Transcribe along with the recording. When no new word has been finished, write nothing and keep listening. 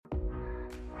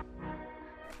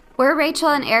We're Rachel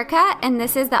and Erica, and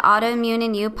this is the Autoimmune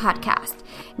and You podcast.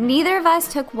 Neither of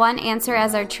us took one answer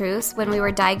as our truths when we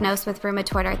were diagnosed with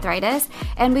rheumatoid arthritis,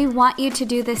 and we want you to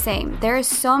do the same. There is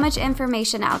so much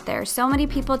information out there, so many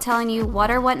people telling you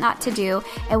what or what not to do,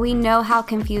 and we know how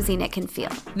confusing it can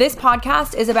feel. This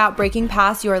podcast is about breaking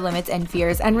past your limits and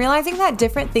fears and realizing that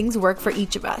different things work for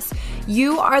each of us.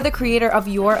 You are the creator of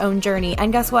your own journey,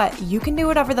 and guess what? You can do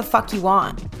whatever the fuck you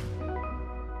want.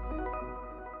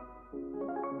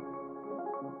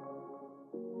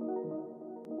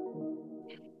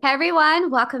 Hey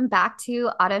everyone, welcome back to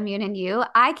Autoimmune and You.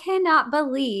 I cannot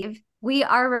believe we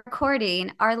are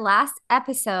recording our last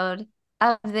episode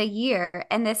of the year,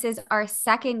 and this is our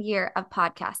second year of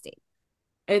podcasting.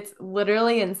 It's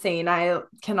literally insane. I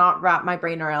cannot wrap my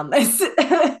brain around this.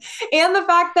 And the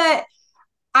fact that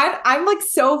I'm like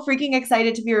so freaking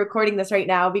excited to be recording this right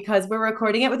now because we're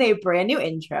recording it with a brand new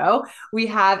intro. We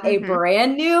have a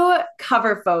brand new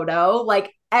cover photo.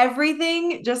 Like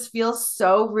everything just feels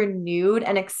so renewed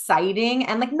and exciting.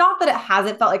 And like, not that it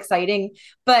hasn't felt exciting,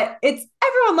 but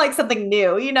everyone likes something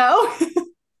new, you know?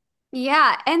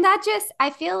 Yeah. And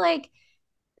I feel like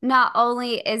not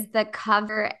only is the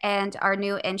cover and our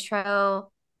new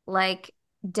intro like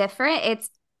different,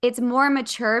 it's more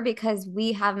mature because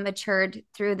we have matured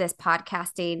through this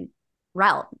podcasting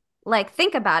realm. Like,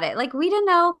 think about it. Like, we didn't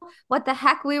know what the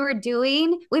heck we were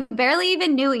doing. We barely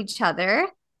even knew each other.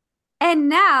 And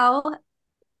now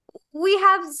we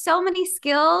have so many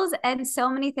skills and so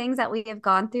many things that we have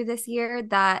gone through this year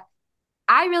that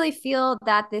I really feel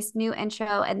that this new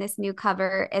intro and this new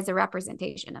cover is a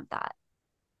representation of that.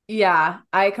 Yeah,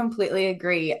 I completely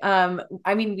agree.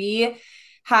 We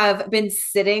have been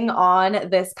sitting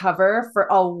on this cover for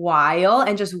a while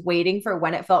and just waiting for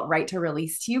when it felt right to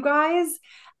release to you guys.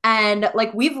 And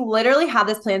like, we've literally had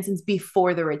this plan since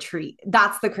before the retreat.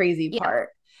 That's the crazy part.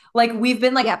 Like, we've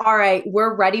been like, all right,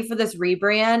 we're ready for this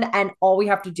rebrand. And all we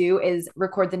have to do is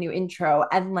record the new intro.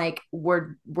 And like,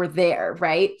 we're there,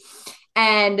 right?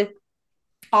 And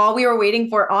all we were waiting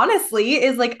for, honestly,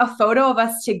 is like a photo of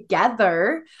us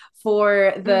together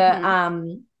for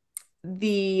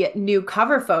the new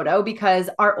cover photo, because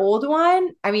our old one,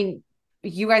 I mean,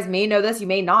 you guys may know this, you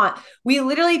may not. We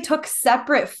literally took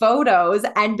separate photos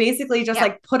and basically just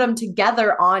like put them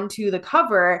together onto the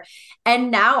cover. And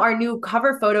now our new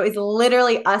cover photo is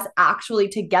literally us actually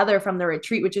together from the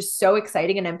retreat, which is so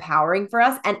exciting and empowering for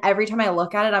us. And every time I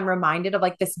look at it, I'm reminded of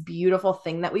like this beautiful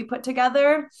thing that we put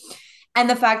together. And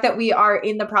the fact that we are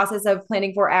in the process of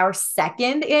planning for our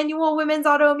second annual Women's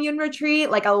Autoimmune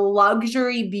Retreat, like a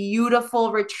luxury,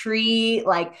 beautiful retreat.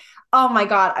 Like, oh my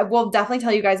God, I will definitely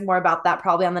tell you guys more about that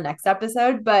probably on the next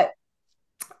episode. But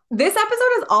this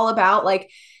episode is all about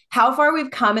like how far we've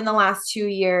come in the last 2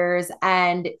 years,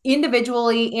 and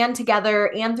individually and together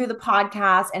and through the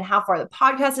podcast, and how far the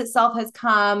podcast itself has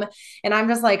come. And I'm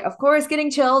just like, of course,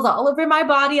 getting chills all over my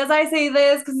body as I say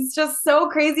this, because it's just so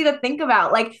crazy to think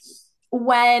about. Like,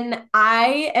 when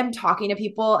I am talking to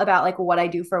people about like what I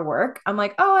do for work, I'm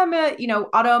like, oh, I'm a,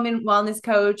 autoimmune wellness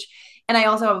coach. And I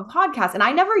also have a podcast. And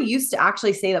I never used to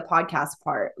actually say the podcast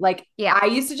part. Like, I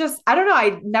used to just, I don't know,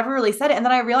 I never really said it. And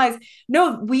then I realized,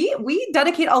 no, we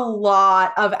dedicate a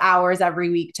lot of hours every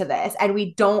week to this. And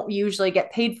we don't usually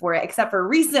get paid for it, except for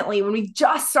recently when we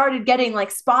just started getting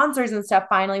like sponsors and stuff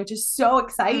finally, which is so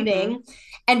exciting.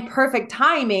 And perfect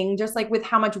timing, just like with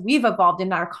how much we've evolved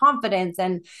in our confidence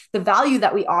and the value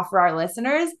that we offer our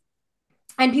listeners.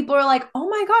 And people are like, oh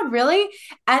my God, really?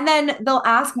 And then they'll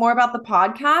ask more about the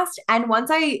podcast. And once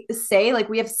I say like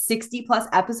we have 60 plus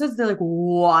episodes, they're like,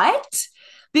 what?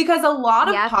 Because a lot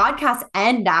of podcasts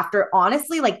end after,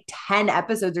 honestly, like 10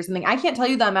 episodes or something. I can't tell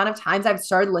you the amount of times I've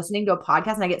started listening to a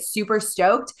podcast and I get super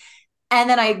stoked. And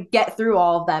then I get through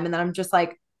all of them. And then I'm just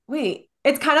like, wait.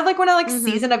 It's kind of like when a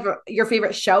season of your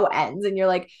favorite show ends and you're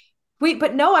like, wait,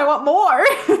 but no, I want more.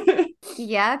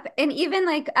 Yep. And even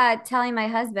like telling my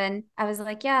husband, I was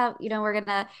like, yeah, we're going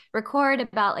to record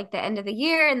about like the end of the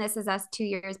year. And this is us 2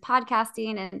 years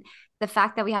podcasting. And the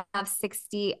fact that we have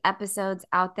 60 episodes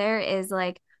out there is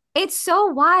like, it's so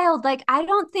wild. Like, I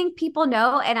don't think people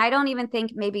know. And I don't even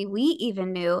think maybe we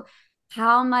even knew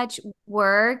how much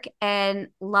work and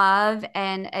love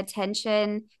and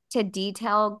attention to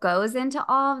detail goes into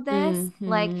all of this.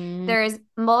 Like, there's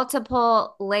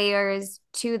multiple layers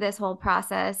to this whole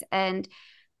process. And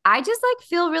I just like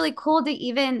feel really cool to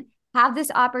even have this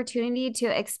opportunity to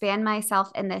expand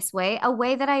myself in this way, a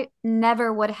way that I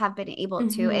never would have been able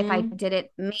to if I didn't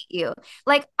meet you.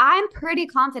 Like, I'm pretty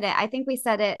confident. I think we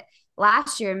said it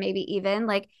last year, maybe even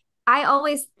like, I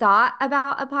always thought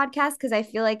about a podcast because I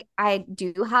feel like I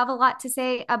do have a lot to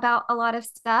say about a lot of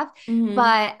stuff, Mm-hmm.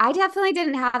 but I definitely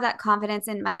didn't have that confidence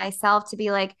in myself to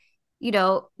be like,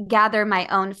 gather my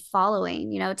own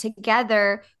following.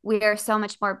 Together we are so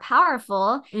much more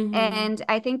powerful. Mm-hmm. And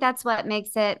I think that's what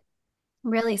makes it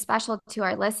really special to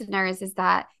our listeners is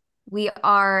that we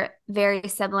are very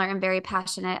similar and very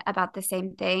passionate about the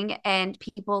same thing. And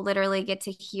people literally get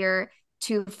to hear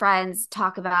two friends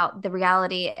talk about the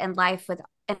reality and life with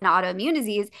an autoimmune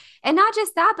disease. And not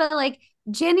just that, but like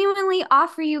genuinely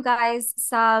offer you guys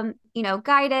some,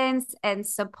 guidance and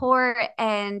support.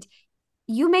 And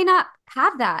you may not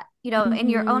have that, in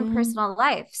your own Mm-hmm. personal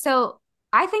life. So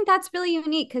I think that's really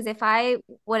unique because if I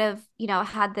would have,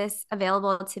 had this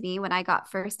available to me when I got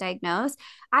first diagnosed,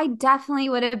 I definitely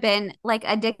would have been like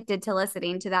addicted to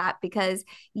listening to that because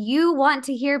you want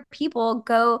to hear people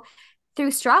go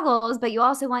through struggles, but you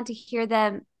also want to hear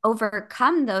them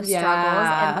overcome those struggles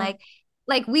and Yeah.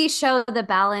 like we show the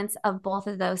balance of both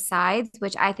of those sides,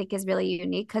 which I think is really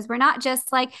unique because we're not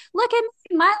just like, look at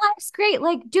me, my life's great.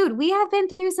 Like, dude, we have been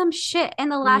through some shit in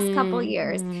the last couple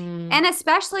years. Mm-hmm. And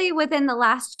especially within the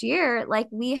last year, like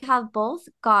we have both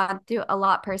gone through a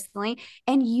lot personally,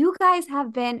 and you guys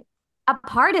have been a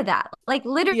part of that. Like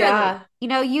literally, Yeah.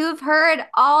 you've heard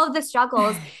all of the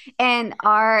struggles and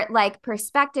our like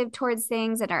perspective towards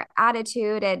things and our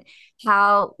attitude and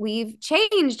how we've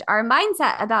changed our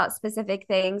mindset about specific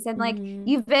things. And like Mm-hmm.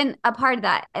 you've been a part of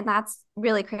that. And that's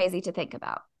really crazy to think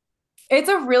about. It's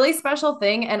a really special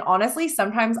thing. And honestly,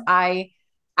 sometimes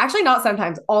actually not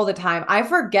sometimes, all the time, I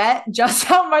forget just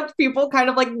how much people kind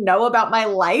of like know about my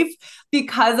life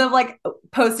because of like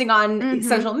posting on Mm-hmm.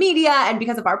 social media and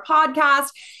because of our podcast.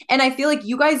 And I feel like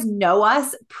you guys know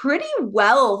us pretty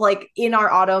well, like in our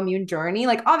autoimmune journey.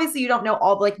 Like, obviously, you don't know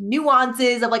all the like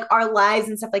nuances of like our lives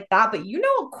and stuff like that, but you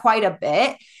know quite a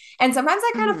bit. And sometimes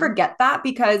I kind of Mm-hmm. forget that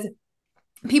because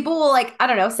people will like, I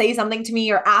don't know, say something to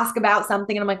me or ask about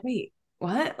something. And I'm like, wait,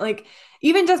 what? Like,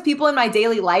 even just people in my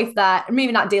daily life that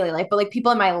maybe not daily life, but like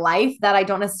people in my life that I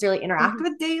don't necessarily interact Mm-hmm.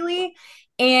 with daily.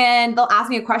 And they'll ask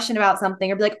me a question about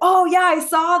something or be like, oh, yeah, I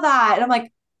saw that. And I'm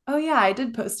like, oh, yeah, I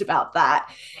did post about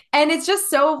that. And it's just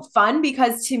so fun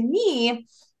because to me,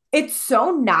 it's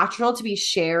so natural to be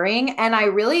sharing. And I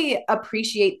really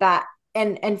appreciate that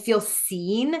and feel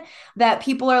seen that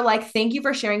people are like, thank you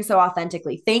for sharing so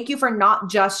authentically. Thank you for not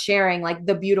just sharing like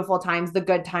the beautiful times, the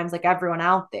good times, like everyone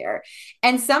out there.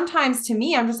 And sometimes to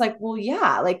me, I'm just like, well,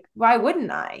 yeah, like, why wouldn't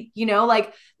I? Like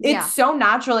it's Yeah. so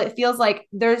natural. It feels like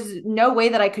there's no way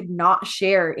that I could not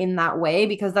share in that way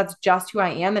because that's just who I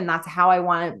am. And that's how I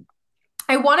want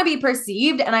to be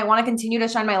perceived and I want to continue to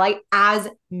shine my light as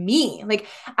me. Like,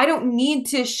 I don't need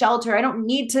to shelter. I don't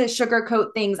need to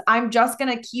sugarcoat things. I'm just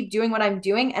going to keep doing what I'm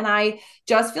doing. And I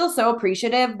just feel so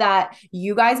appreciative that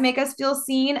you guys make us feel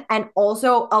seen and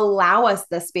also allow us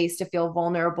the space to feel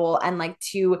vulnerable and like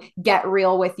to get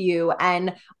real with you.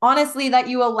 And honestly, that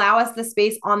you allow us the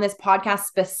space on this podcast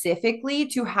specifically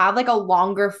to have like a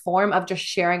longer form of just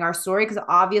sharing our story. Cause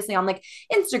obviously on like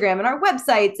Instagram and our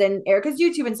websites and Erica's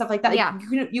YouTube and stuff like that. Like Yeah.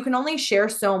 you can only share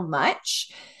so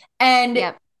much. And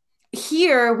Yep.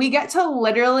 here we get to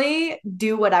literally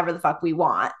do whatever the fuck we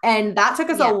want. And that took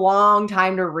us a Yep. long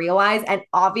time to realize. And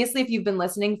obviously, if you've been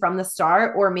listening from the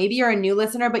start, or maybe you're a new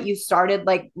listener, but you started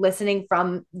like listening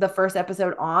from the first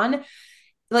episode on,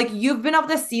 like you've been able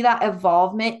to see that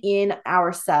evolvement in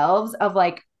ourselves of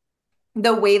like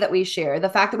the way that we share, the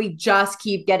fact that we just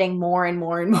keep getting more and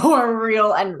more and more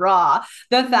real and raw,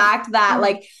 the Mm-hmm. fact that Mm-hmm.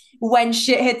 like when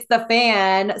shit hits the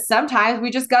fan, sometimes we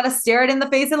just got to stare it in the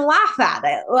face and laugh at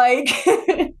it.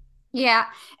 Like, Yeah.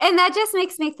 And that just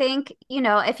makes me think,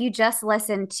 if you just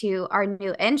listen to our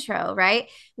new intro, right?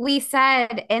 We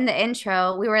said in the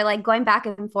intro, we were like going back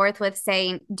and forth with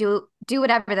saying, do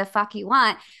whatever the fuck you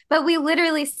want. But we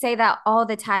literally say that all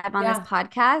the time on this yeah.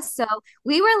 podcast. So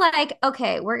we were like,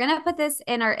 okay, we're going to put this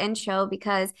in our intro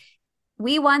because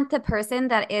we want the person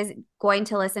that is going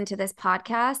to listen to this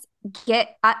podcast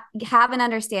get have an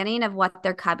understanding of what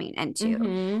they're coming into.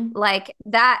 Mm-hmm. Like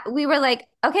that, we were like,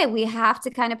 okay, we have to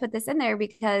kind of put this in there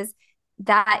because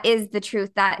that is the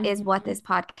truth. That is what Mm-hmm. this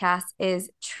podcast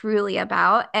is truly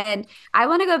about. And I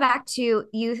want to go back to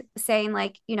you saying,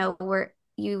 like, we're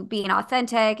you being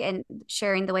authentic and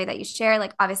sharing the way that you share.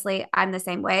 Like, obviously, I'm the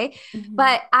same way, Mm-hmm.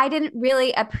 but I didn't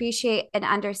really appreciate and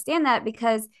understand that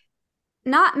because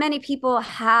not many people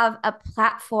have a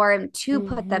platform to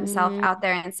put themselves Mm-hmm. out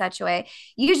there in such a way.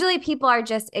 Usually people are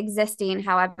just existing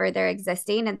however they're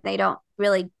existing and they don't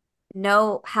really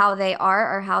know how they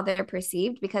are or how they're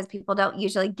perceived, because people don't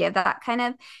usually give that kind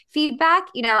of feedback.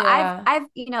 Yeah. I've,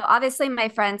 obviously my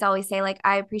friends always say like,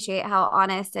 I appreciate how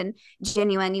honest and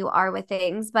genuine you are with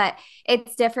things, but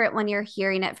it's different when you're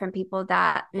hearing it from people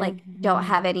that like don't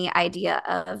have Mhm. any idea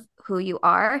of who you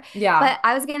are. Yeah. But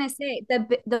I was going to say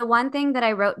the one thing that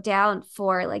I wrote down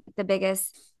for like the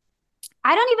biggest,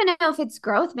 I don't even know if it's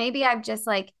growth. Maybe I've just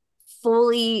like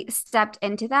fully stepped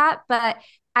into that. But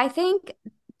I think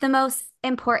the most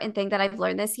important thing that I've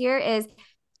learned this year is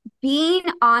being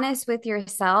honest with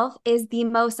yourself is the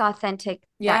most authentic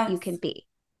that you can Yes. be,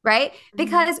 right? Mhm.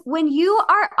 Because when you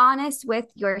are honest with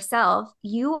yourself,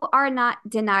 you are not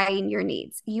denying your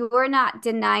needs, you are not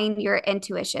denying your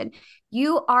intuition.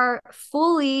 You are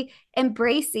fully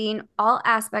embracing all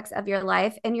aspects of your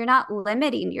life and you're not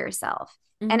limiting yourself.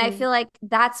 And I Mhm. feel like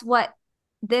that's what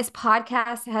this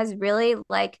podcast has really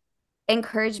like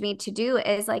encouraged me to do,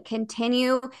 is like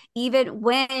continue even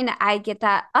when I get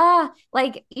that,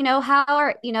 like, how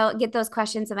are, get those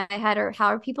questions in my head, or how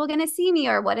are people going to see me,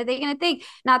 or what are they going to think?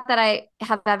 Not that I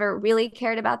have ever really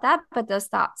cared about that, but those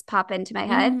thoughts pop into my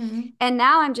head. Mhm. And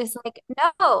now I'm just like,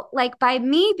 no, like by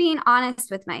me being honest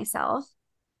with myself,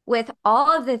 with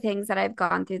all of the things that I've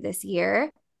gone through this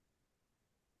year,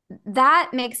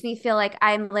 that makes me feel like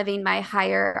I'm living my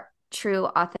higher, true,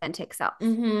 authentic self.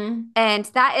 Mhm. And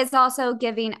that is also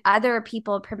giving other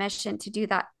people permission to do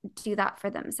that for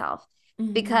themselves,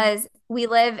 Mhm. because we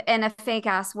live in a fake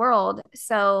ass world.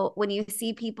 So when you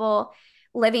see people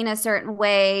living a certain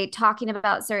way, talking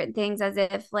about certain things as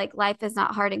if like life is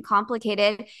not hard and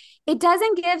complicated, it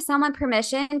doesn't give someone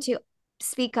permission to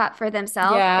speak up for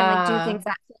themselves and like do Yeah. things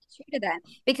that feel true to them,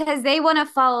 because they want to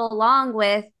follow along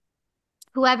with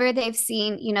whoever they've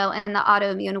seen, in the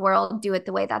autoimmune world do it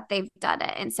the way that they've done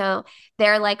it. And so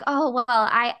they're like, oh, well,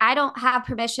 I don't have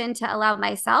permission to allow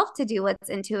myself to do what's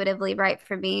intuitively right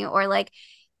for me, or like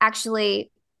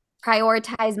actually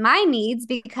prioritize my needs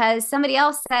because somebody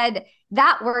else said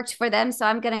that worked for them. So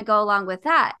I'm going to go along with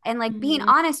that. And like being Mhm.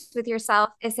 honest with yourself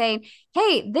is saying,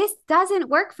 hey, this doesn't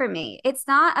work for me. It's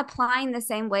not applying the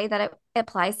same way that it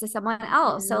applies to someone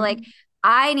else. So like Mhm.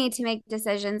 I need to make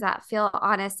decisions that feel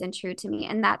honest and true to me.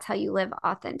 And that's how you live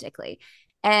authentically.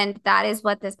 And that is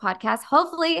what this podcast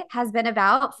hopefully has been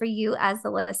about for you as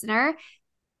the listener.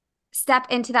 Step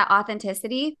into that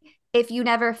authenticity if you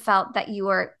never felt that you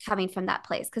were coming from that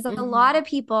place. Because a lot Mhm. of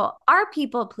people are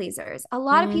people pleasers. A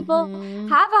lot of people Mhm.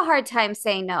 have a hard time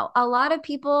saying no. A lot of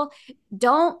people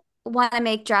don't want to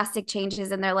make drastic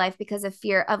changes in their life because of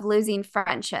fear of losing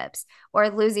friendships or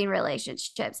losing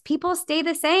relationships. People stay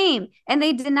the same and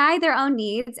they deny their own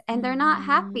needs and they're not Mhm.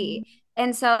 happy.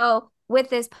 And so, with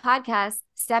this podcast,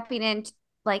 stepping in,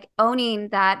 like owning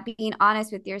that, being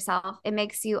honest with yourself, it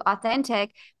makes you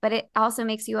authentic, but it also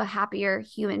makes you a happier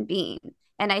human being.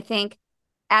 And I think,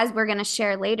 as we're going to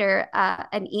share later,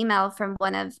 an email from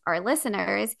one of our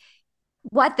listeners,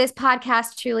 what this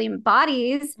podcast truly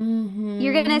embodies,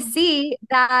 you're going to Mhm. see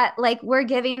that like we're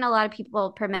giving a lot of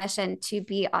people permission to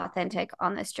be authentic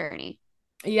on this journey.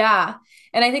 Yeah.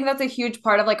 And I think that's a huge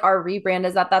part of like our rebrand,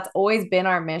 is that that's always been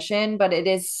our mission, but it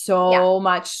is Yeah. so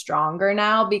much stronger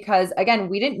now because again,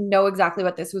 we didn't know exactly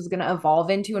what this was going to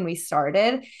evolve into when we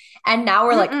started. And now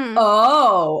we're like, Mm-mm.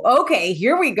 oh, okay,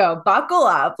 here we go. Buckle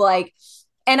up. Like,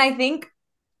 and I think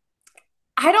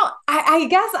I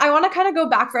guess I want to kind of go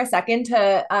back for a second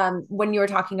to when you were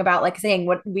talking about like saying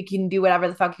what we can do whatever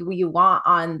the fuck you want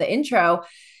on the intro.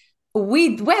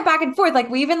 We went back and forth. Like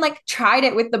we even like tried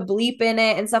it with the bleep in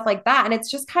it and stuff like that. And it's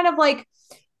just kind of like,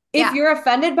 if Yeah. you're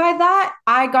offended by that,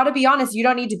 I got to be honest, you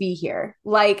don't need to be here.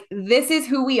 Like, this is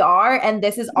who we are, and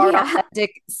this is our Yeah.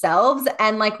 authentic selves.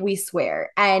 And like, we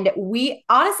swear. And we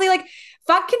honestly, like,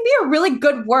 fuck can be a really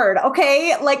good word.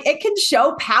 Okay. Like, it can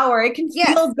show power, it can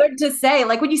Yes. feel good to say.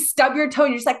 Like, when you stub your toe,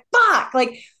 and you're just like, fuck.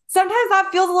 Like, sometimes that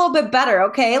feels a little bit better.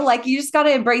 Okay. Like, you just got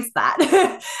to embrace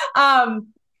that. um,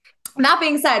 that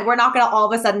being said, we're not going to all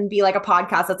of a sudden be like a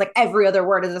podcast that's like every other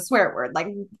word is a swear word. Like,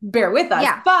 bear with us.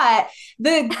 Yeah. But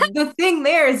the thing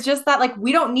there is just that like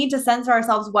we don't need to censor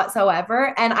ourselves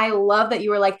whatsoever. And I love that you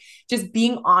were like, just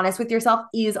being honest with yourself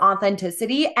is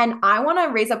authenticity. And I want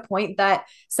to raise a point that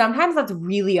sometimes that's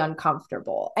really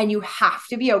uncomfortable, and you have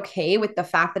to be okay with the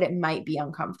fact that it might be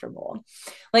uncomfortable.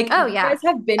 Like, Oh, you guys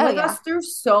yeah. have been Oh, with us yeah. through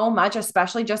so much,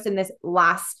 especially just in this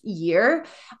last year.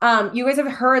 You guys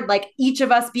have heard like each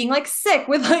of us being like sick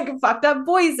with like fucked up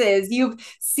voices. You've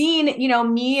seen,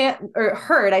 me, or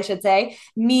heard, I should say,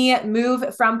 me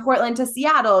move from Portland to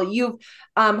Seattle. You've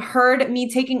heard me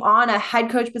taking on a head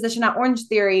coach position at Orange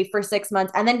Theory for 6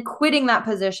 months and then quitting that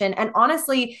position. And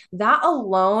honestly, that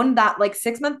alone, that like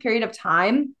 6 month period of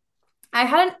time, I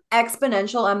had an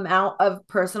exponential amount of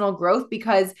personal growth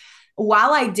because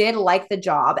while I did like the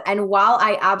job and while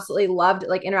I absolutely loved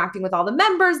like interacting with all the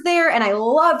members there and I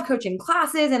loved coaching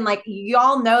classes and like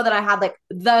y'all know that I had like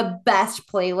the best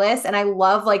playlist and I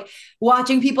love like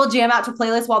watching people jam out to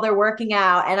playlists while they're working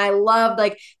out and I loved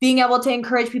like being able to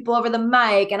encourage people over the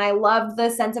mic and I loved the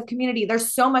sense of community.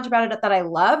 There's so much about it that I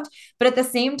loved, but at the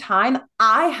same time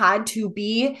I had to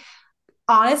be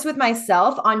honest with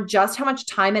myself on just how much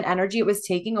time and energy it was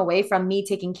taking away from me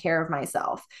taking care of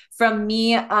myself, from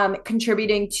me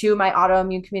contributing to my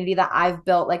autoimmune community that I've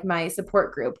built, like my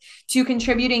support group, to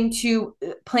contributing to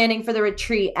planning for the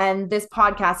retreat and this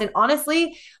podcast. And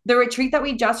honestly, the retreat that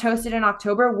we just hosted in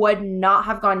October would not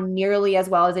have gone nearly as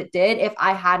well as it did if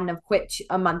I hadn't have quit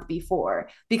a month before,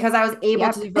 because I was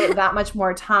able to devote that much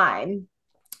more time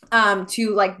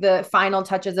to like the final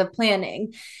touches of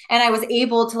planning. And I was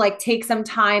able to like take some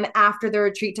time after the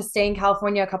retreat to stay in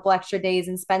California a couple extra days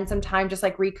and spend some time just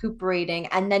like recuperating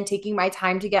and then taking my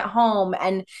time to get home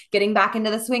and getting back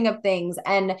into the swing of things.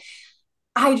 And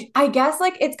I guess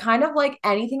like it's kind of like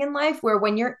anything in life where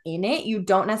when you're in it, you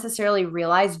don't necessarily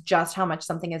realize just how much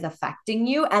something is affecting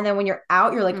you. And then when you're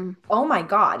out, you're like, oh my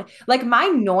God. Like my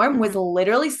norm was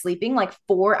literally sleeping like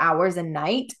 4 hours a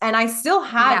night. And I still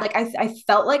had like I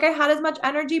felt like I had as much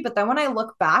energy. But then when I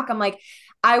look back, I'm like,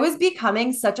 I was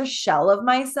becoming such a shell of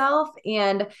myself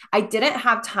and I didn't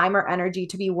have time or energy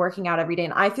to be working out every day.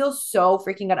 And I feel so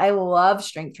freaking good. I love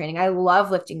strength training. I love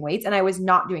lifting weights and I was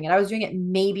not doing it. I was doing it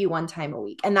maybe one time a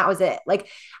week and that was it. Like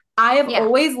I have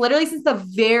always literally since the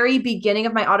very beginning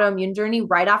of my autoimmune journey,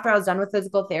 right after I was done with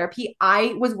physical therapy,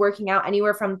 I was working out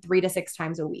anywhere from 3 to 6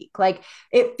 times a week. Like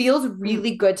it feels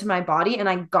really good to my body and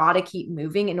I gotta keep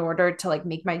moving in order to like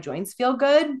make my joints feel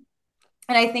good. And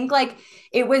I think like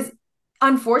it was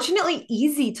unfortunately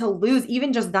easy to lose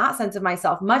even just that sense of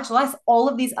myself, much less all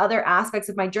of these other aspects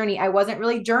of my journey. I wasn't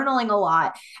really journaling a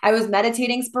lot. I was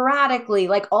meditating sporadically,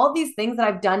 like all these things that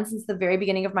I've done since the very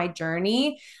beginning of my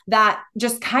journey that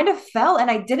just kind of fell. And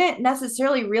I didn't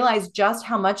necessarily realize just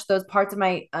how much those parts of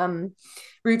my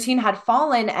routine had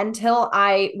fallen until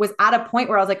I was at a point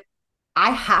where I was like, I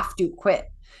have to quit.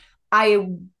 I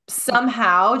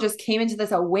somehow just came into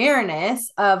this awareness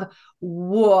of,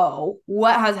 whoa,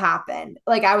 what has happened?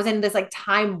 Like I was in this like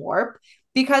time warp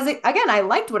because again, I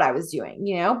liked what I was doing,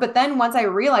 you know, but then once I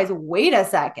realized, wait a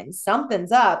second,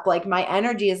 something's up, like my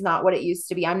energy is not what it used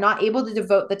to be. I'm not able to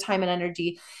devote the time and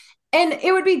energy. And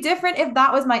it would be different if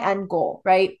that was my end goal,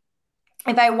 right?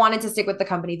 If I wanted to stick with the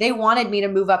company, they wanted me to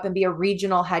move up and be a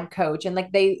regional head coach. And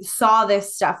like they saw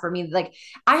this stuff for me. Like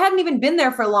I hadn't even been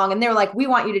there for long. And they were like, we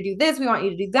want you to do this, we want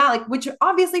you to do that, like, which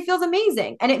obviously feels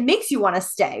amazing. And it makes you want to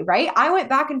stay, right? I went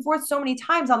back and forth so many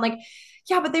times on like,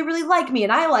 yeah, but they really like me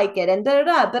and I like it and da da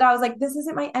da. But I was like, this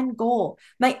isn't my end goal.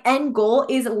 My end goal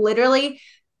is literally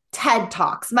TED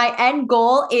Talks. My end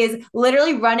goal is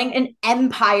literally running an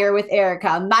empire with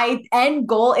Erica. My end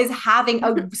goal is having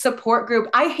a support group.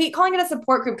 I hate calling it a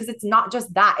support group because it's not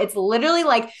just that. It's literally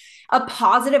like a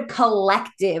positive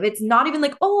collective. It's not even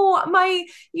like, oh, my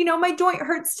joint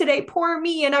hurts today, poor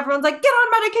me. And everyone's like, get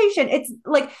on medication. It's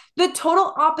like the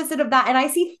total opposite of that. And I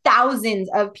see thousands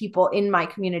of people in my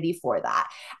community for that.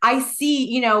 I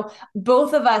see,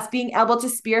 both of us being able to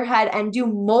spearhead and do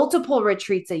multiple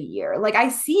retreats a year. Like I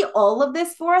see all of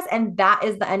this for us, and that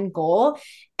is the end goal.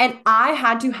 And I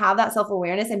had to have that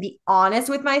self-awareness and be honest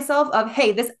with myself of,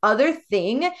 hey, this other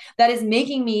thing that is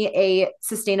making me a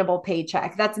sustainable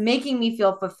paycheck, that's making me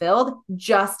feel fulfilled,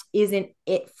 just isn't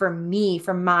it for me,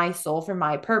 for my soul, for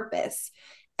my purpose.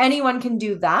 Anyone can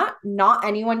do that. Not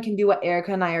anyone can do what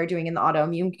Erica and I are doing in the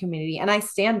autoimmune community. And I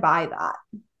stand by that.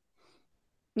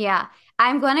 Yeah.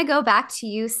 I'm going to go back to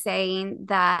you saying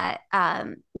that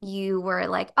you were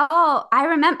like, oh, I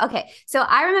remember. Okay. So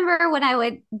I remember when I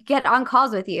would get on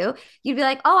calls with you, you'd be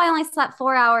like, oh, I only slept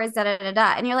 4 hours, da da da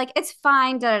da. And you're like, it's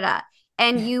fine, da da da.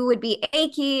 And you would be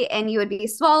achy and you would be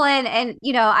swollen. And,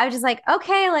 I was just like,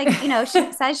 okay, like,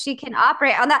 she says she can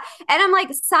operate on that. And I'm like,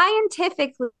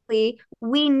 scientifically,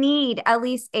 we need at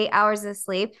least 8 hours of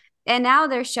sleep. And now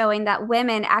they're showing that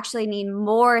women actually need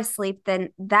more sleep than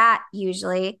that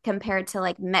usually compared to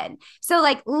like men. So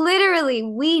like literally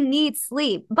we need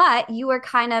sleep, but you were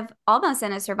kind of almost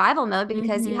in a survival mode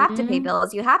because you have to pay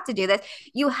bills. You have to do this.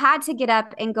 You had to get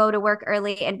up and go to work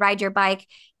early and ride your bike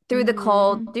through the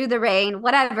cold, through the rain,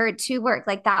 whatever, to work.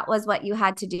 Like that was what you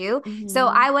had to do. So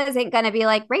I wasn't going to be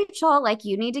like, Rachel, like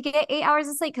you need to get 8 hours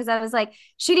of sleep. Cause I was like,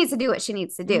 she needs to do what she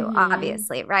needs to do,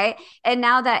 obviously. Right. And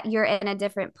now that you're in a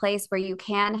different place where you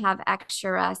can have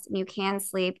extra rest and you can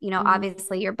sleep,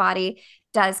 obviously your body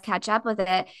does catch up with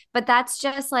it. But that's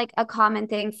just like a common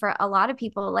thing for a lot of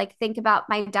people. Like, think about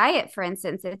my diet, for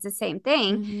instance. It's the same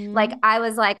thing. Like, I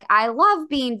was like, I love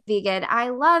being vegan. I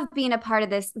love being a part of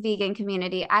this vegan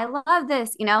community. I love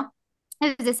this,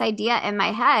 there's this idea in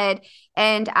my head,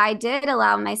 and I did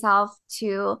allow myself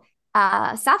to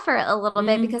suffer a little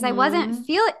bit because I wasn't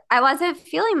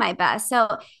feeling my best.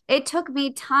 So it took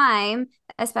me time,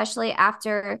 especially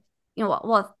after,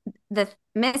 well, the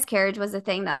miscarriage was the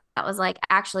thing that was like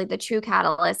actually the true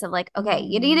catalyst of like, okay,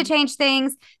 you need to change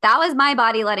things. That was my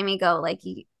body letting me go. Like,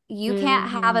 you can't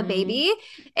have a baby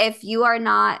if your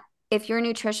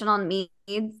nutritional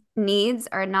needs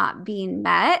are not being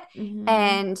met,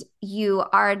 and you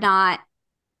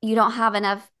don't have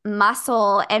enough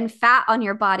muscle and fat on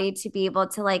your body to be able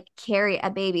to like carry a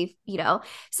baby,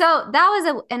 So that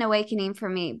was an awakening for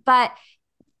me. But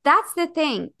that's the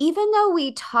thing. Even though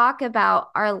we talk about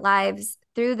our lives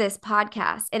through this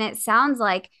podcast, and it sounds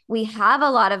like we have a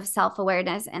lot of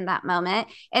self-awareness in that moment,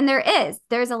 and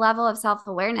there's a level of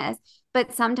self-awareness,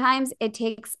 but sometimes it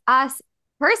takes us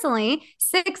personally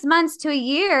 6 months to a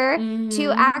year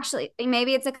to actually,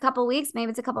 maybe it's a couple weeks, maybe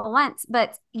it's a couple of months,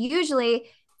 but usually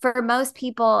for most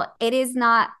people, it is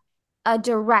not a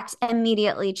direct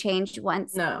immediately change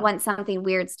once something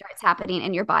weird starts happening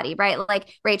in your body, right?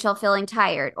 Like Rachel feeling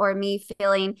tired, or me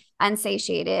feeling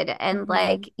unsatiated and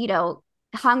like,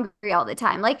 hungry all the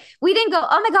time. Like, we didn't go,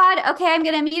 oh my God, okay, I'm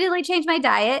going to immediately change my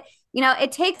diet.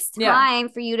 It takes time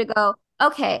for you to go,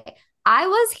 okay, I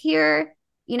was here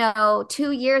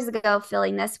 2 years ago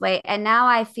feeling this way, and now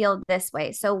I feel this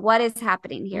way. So what is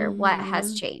happening here? What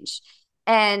has changed?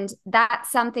 And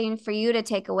that's something for you to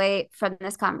take away from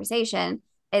this conversation,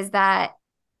 is that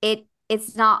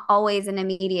it's not always an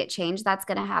immediate change that's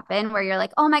going to happen where you're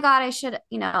like, oh my God, I should,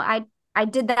 I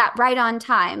did that right on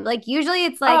time. Like, usually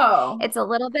it's like, it's a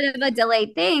little bit of a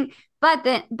delayed thing, but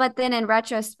then in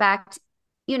retrospect,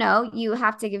 you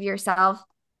have to give yourself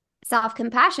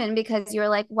self-compassion, because you're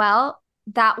like, well,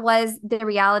 that was the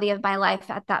reality of my life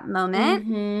at that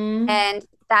moment. And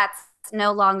that's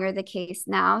no longer the case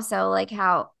now. So like,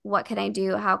 what can I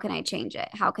do? How can I change it?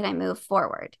 How can I move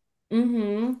forward?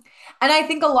 And I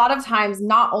think a lot of times,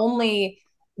 not only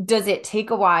does it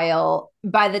take a while,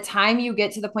 by the time you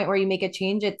get to the point where you make a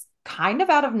change, it's kind of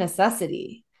out of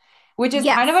necessity, which is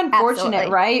kind of unfortunate,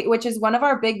 absolutely. Right? Which is one of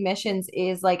our big missions,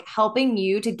 is like helping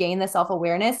you to gain the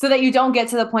self-awareness so that you don't get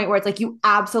to the point where it's like you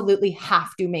absolutely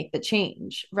have to make the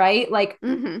change, right? Like,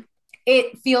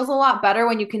 it feels a lot better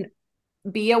when you can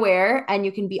be aware and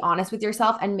you can be honest with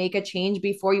yourself and make a change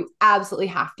before you absolutely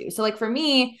have to. So like for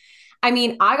me, I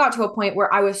mean, I got to a point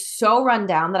where I was so run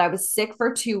down that I was sick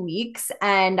for 2 weeks,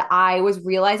 and I was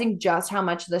realizing just how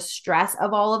much the stress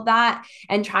of all of that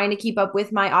and trying to keep up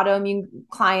with my autoimmune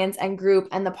clients and group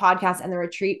and the podcast and the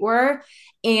retreat were,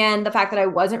 and the fact that I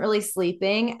wasn't really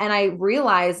sleeping. And I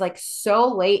realized like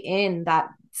so late in that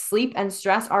sleep and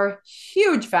stress are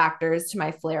huge factors to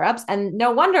my flare-ups. And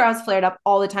no wonder I was flared up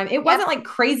all the time. It wasn't like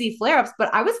crazy flare-ups,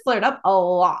 but I was flared up a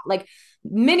lot, like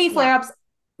mini flare-ups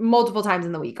multiple times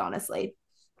in the week, honestly.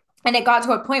 And it got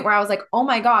to a point where I was like, oh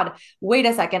my God, wait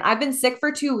a second. I've been sick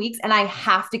for 2 weeks and I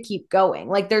have to keep going.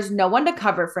 Like, there's no one to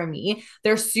cover for me.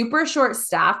 They're super short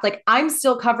staffed. Like, I'm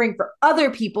still covering for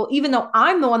other people, even though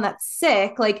I'm the one that's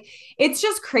sick. Like, it's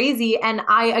just crazy. And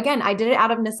I did it out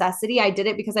of necessity. I did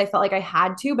it because I felt like I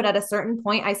had to. But at a certain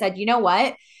point, I said, you know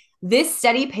what? This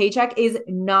steady paycheck is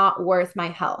not worth my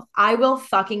health. I will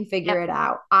fucking figure it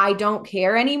out. I don't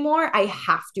care anymore. I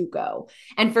have to go.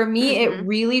 And for me, it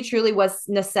really truly was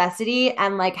necessity,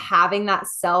 and like having that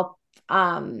self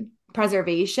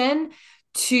preservation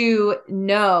to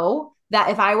know that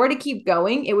if I were to keep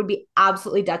going, it would be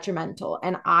absolutely detrimental,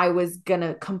 and I was going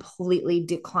to completely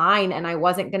decline, and I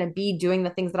wasn't going to be doing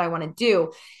the things that I want to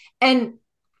do. And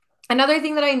another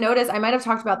thing that I noticed, I might have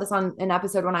talked about this on an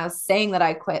episode when I was saying that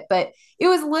I quit, but it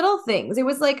was little things. It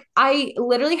was like, I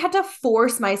literally had to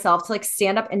force myself to like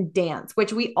stand up and dance,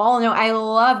 which we all know I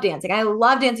love dancing. I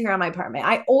love dancing around my apartment.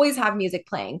 I always have music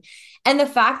playing. And the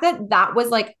fact that that was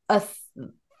like a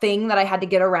thing that I had to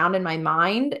get around in my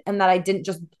mind and that I didn't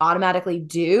just automatically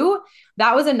do,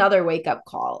 that was another wake up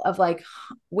call of like,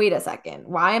 wait a second,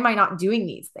 why am I not doing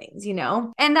these things,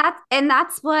 And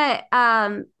that's what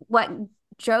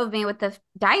drove me with the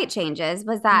diet changes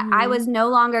was that I was no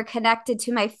longer connected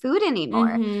to my food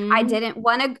anymore. I didn't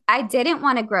want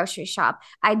to grocery shop.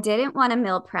 I didn't want to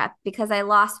meal prep because I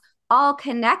lost all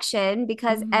connection,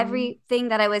 because everything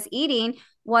that I was eating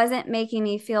wasn't making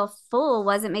me feel full,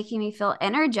 wasn't making me feel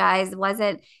energized,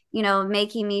 wasn't,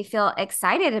 making me feel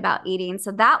excited about eating.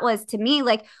 So that was to me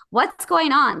like, what's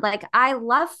going on? Like, I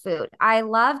love food. I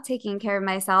love taking care of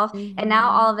myself. And now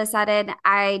all Mhm. of a sudden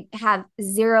I have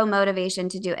zero motivation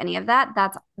to do any of that.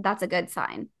 That's a good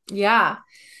sign. Yeah.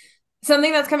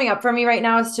 Something that's coming up for me right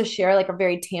now is to share like a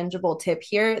very tangible tip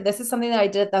here. This is something that I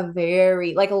did at the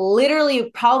very, like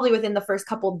literally probably within the first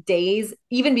couple days,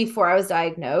 even before I was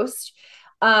diagnosed.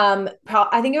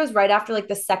 I think it was right after like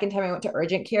the second time I went to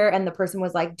urgent care, and the person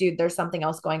was like, dude, there's something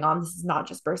else going on. This is not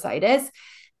just bursitis.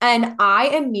 And I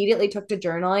immediately took to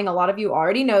journaling. A lot of you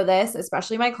already know this,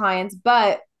 especially my clients,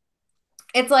 but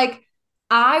it's like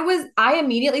I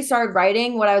immediately started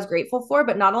writing what I was grateful for,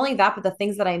 but not only that, but the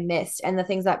things that I missed and the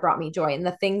things that brought me joy and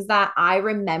the things that I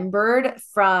remembered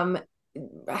from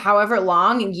however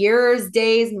long, years,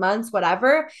 days, months,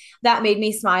 whatever, that made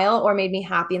me smile or made me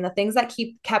happy. And the things that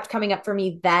kept coming up for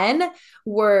me then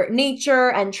were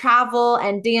nature and travel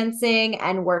and dancing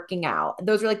and working out.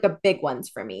 Those were like the big ones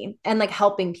for me. And like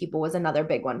helping people was another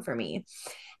big one for me.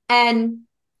 And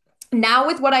now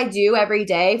with what I do every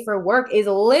day for work is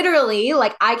literally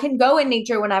like I can go in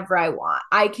nature whenever I want.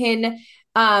 I can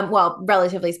well,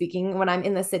 relatively speaking, when I'm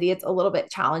in the city, it's a little bit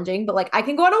challenging, but like I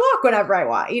can go on a walk whenever I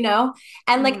want, you know?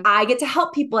 And like Mhm. I get to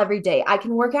help people every day. I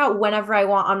can work out whenever I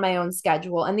want on my own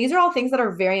schedule. And these are all things that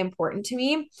are very important to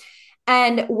me.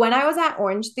 And when I was at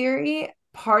Orange Theory,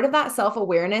 part of that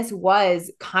self-awareness was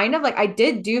kind of like I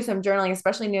did do some journaling,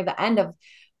 especially near the end of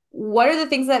what are the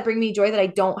things that bring me joy that I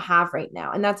don't have right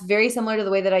now? And that's very similar to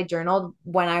the way that I journaled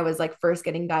when I was like first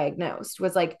getting diagnosed,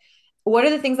 was like, what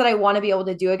are the things that I want to be able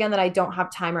to do again that I don't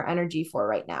have time or energy for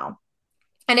right now?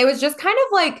 And it was just kind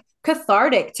of like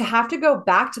cathartic to have to go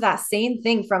back to that same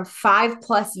thing from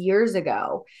 5+ years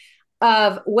ago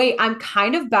of wait, I'm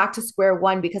kind of back to square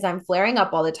one because I'm flaring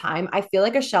up all the time. I feel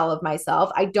like a shell of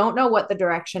myself. I don't know what the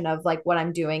direction of like what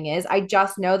I'm doing is. I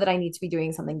just know that I need to be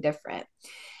doing something different.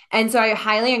 And so I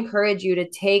highly encourage you to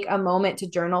take a moment to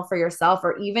journal for yourself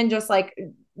or even just like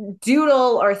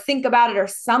doodle or think about it or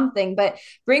something, but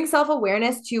bring self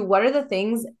awareness to what are the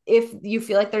things if you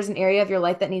feel like there's an area of your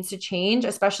life that needs to change,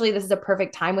 especially this is a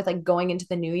perfect time with like going into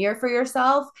the new year for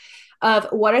yourself. Of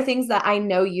what are things that I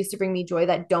know used to bring me joy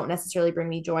that don't necessarily bring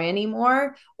me joy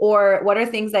anymore? Or what are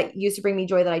things that used to bring me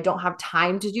joy that I don't have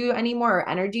time to do anymore or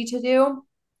energy to do?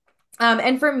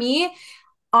 And for me,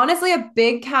 honestly, a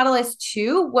big catalyst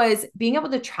too was being able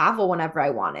to travel whenever I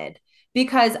wanted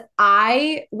because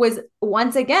I was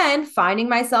once again finding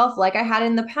myself like I had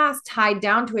in the past tied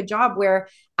down to a job where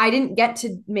I didn't get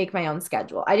to make my own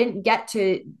schedule. I didn't get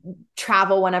to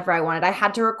travel whenever I wanted. I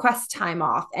had to request time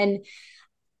off. And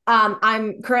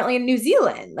I'm currently in New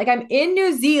Zealand. Like I'm in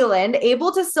New Zealand,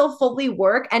 able to still fully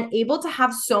work and able to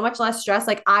have so much less stress.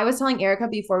 Like I was telling Erica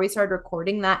before we started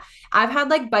recording that I've had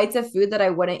like bites of food that I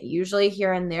wouldn't usually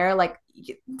here and there, like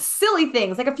silly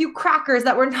things, like a few crackers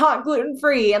that were not gluten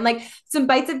free and like some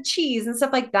bites of cheese and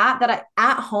stuff like that, that I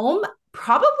at home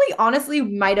probably honestly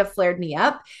might have flared me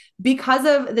up because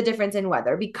of the difference in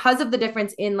weather, because of the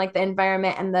difference in like the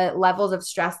environment and the levels of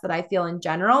stress that I feel in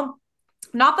general.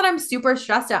 Not that I'm super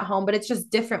stressed at home, but it's just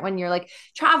different when you're like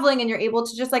traveling and you're able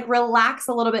to just like relax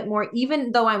a little bit more,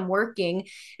 even though I'm working.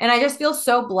 And I just feel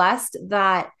so blessed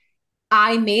that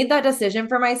I made that decision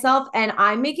for myself and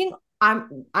I'm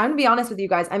gonna be honest with you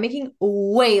guys. I'm making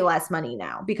way less money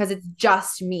now because it's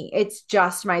just me. It's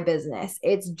just my business.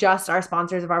 It's just our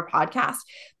sponsors of our podcast.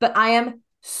 But I am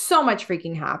so much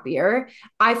freaking happier.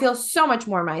 I feel so much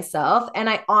more myself. And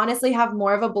I honestly have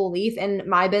more of a belief in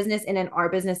my business and in our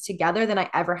business together than I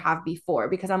ever have before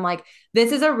because I'm like,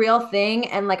 this is a real thing.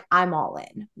 And like, I'm all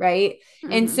in. Right.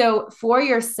 And Mhm. so for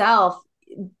yourself,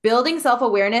 building self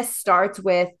awareness starts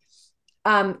with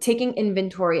taking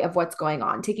inventory of what's going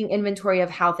on, taking inventory of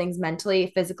how things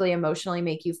mentally, physically, emotionally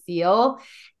make you feel,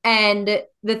 and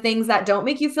the things that don't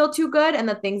make you feel too good, and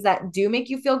the things that do make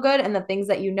you feel good, and the things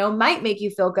that you know might make you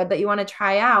feel good that you want to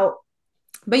try out.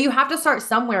 But you have to start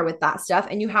somewhere with that stuff,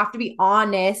 and you have to be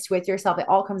honest with yourself. It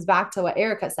all comes back to what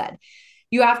Erica said.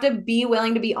 You have to be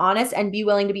willing to be honest and be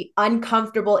willing to be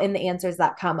uncomfortable in the answers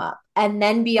that come up and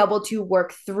then be able to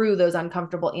work through those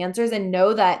uncomfortable answers and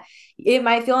know that it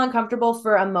might feel uncomfortable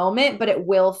for a moment, but it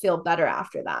will feel better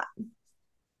after that.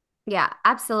 Yeah,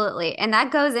 absolutely. And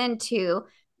that goes into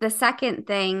the second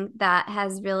thing that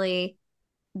has really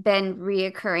been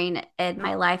reoccurring in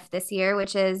my life this year,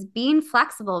 which is being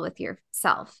flexible with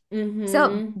yourself. So,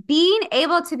 Mm-hmm. being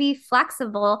able to be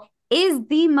flexible is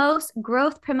the most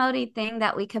growth promoting thing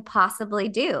that we could possibly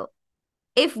do.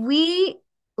 If we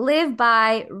live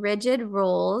by rigid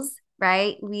rules,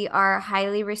 right? We are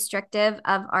highly restrictive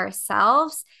of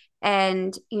ourselves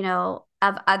and,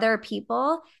 of other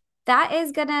people. That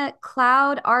is going to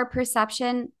cloud our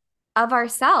perception of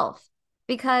ourselves,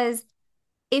 because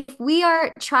if we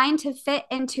are trying to fit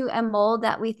into a mold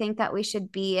that we think that we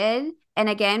should be in, and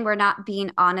again, we're not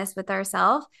being honest with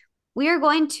ourselves, we are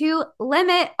going to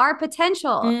limit our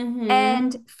potential.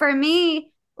 And for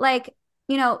me, like,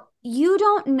 you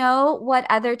don't know what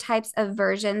other types of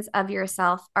versions of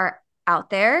yourself are out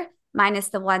there, minus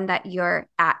the one that you're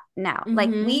at now. Like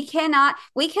we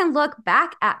can look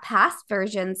back at past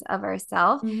versions of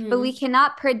ourselves, but we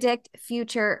cannot predict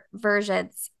future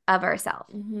versions of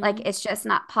ourselves. Like it's just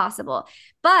not possible.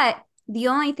 But the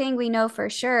only thing we know for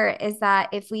sure is that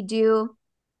if we do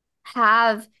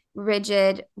have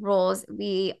rigid rules,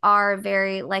 we are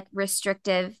very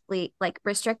restrictive in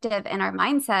our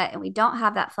mindset, and we don't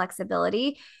have that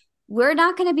flexibility, we're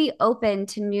not going to be open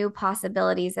to new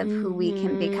possibilities of who we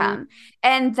can become.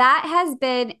 And that has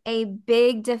been a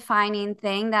big defining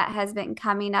thing that has been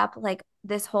coming up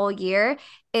this whole year,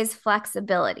 is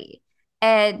flexibility.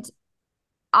 And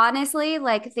honestly,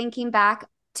 thinking back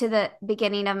to the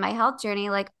beginning of my health journey,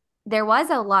 there was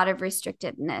a lot of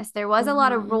restrictiveness. There was a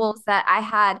lot of rules that I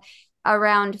had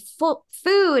around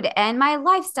food and my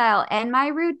lifestyle and my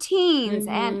routines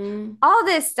and all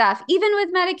this stuff. Even with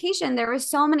medication, there were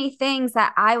so many things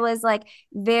that I was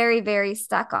very, very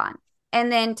stuck on.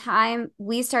 And then time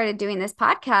we started doing this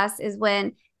podcast is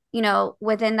when,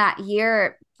 within that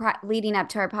year leading up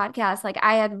to our podcast,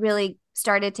 I had really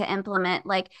started to implement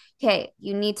okay,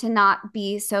 you need to not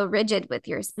be so rigid with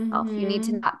yourself. You need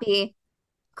to not be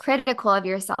critical of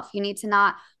yourself. You need to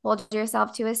not hold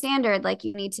yourself to a standard.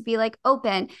 You need to be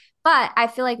open. But I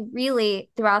feel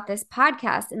really throughout this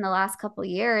podcast in the last couple of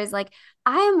years, I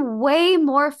am way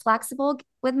more flexible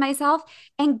with myself.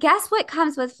 And guess what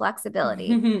comes with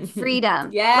flexibility?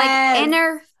 Freedom. Yes.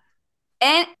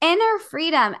 Inner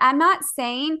freedom. I'm not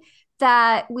saying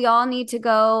that we all need to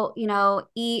go,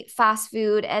 eat fast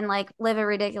food and live a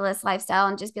ridiculous lifestyle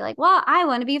and just be well, I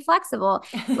want to be flexible.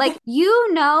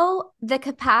 The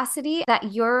capacity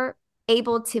that you're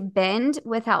able to bend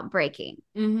without breaking.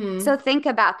 So think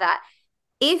about that.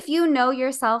 If you know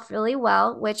yourself really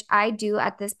well, which I do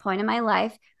at this point in my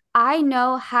life, I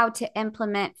know how to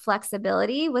implement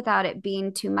flexibility without it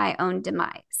being to my own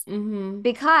demise,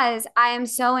 because I am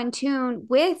so in tune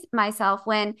with myself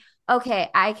when, okay,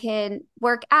 I can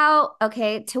work out.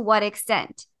 Okay, to what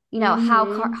extent? How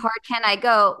hard can I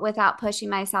go without pushing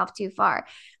myself too far?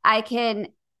 I can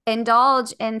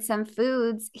indulge in some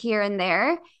foods here and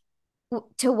there.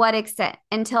 To what extent?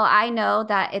 Until I know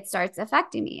that it starts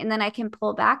affecting me. And then I can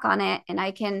pull back on it and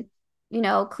I can,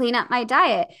 clean up my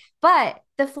diet. But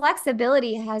the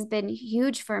flexibility has been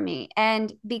huge for me.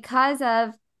 And because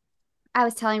of, I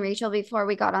was telling Rachel before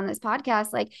we got on this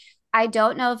podcast, I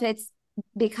don't know if it's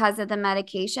because of the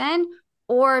medication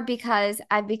or because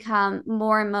I've become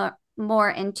more and more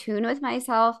in tune with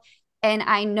myself. And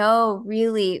I know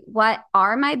really what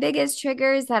are my biggest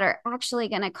triggers that are actually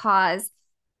going to cause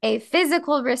a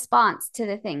physical response to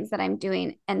the things that I'm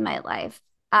doing in my life.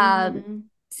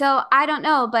 So I don't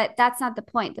know, but that's not the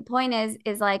point. The point is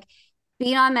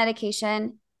being on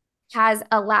medication has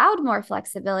allowed more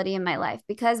flexibility in my life,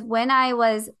 because when I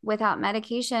was without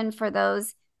medication for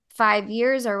those 5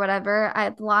 years or whatever,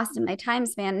 I've lost in my time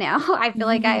span now. I feel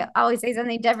like I always say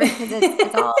something different because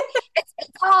it's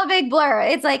all a big blur.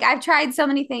 It's I've tried so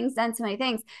many things, done so many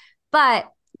things, but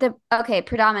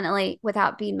predominantly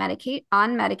without being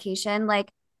on medication,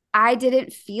 I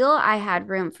didn't feel I had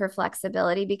room for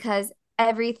flexibility, because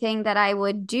everything that I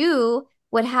would do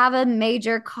would have a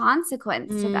major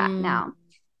consequence to that now.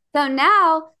 So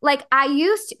now,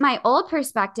 my old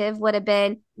perspective would have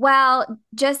been, well,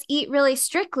 just eat really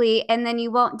strictly and then you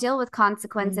won't deal with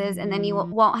consequences and then you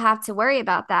won't have to worry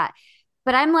about that.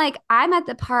 But I'm I'm at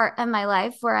the part of my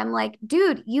life where I'm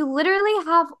dude, you literally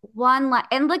have one life.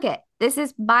 And look this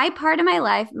is my part of my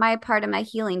life, my part of my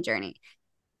healing journey.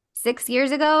 6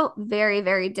 years ago, very,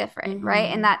 very different, right?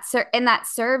 And that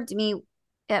served me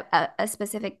a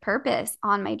specific purpose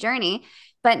on my journey.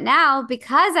 But now,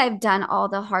 because I've done all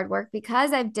the hard work,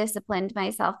 because I've disciplined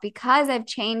myself, because I've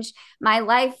changed my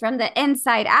life from the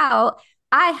inside out,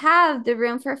 I have the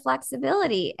room for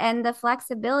flexibility. And the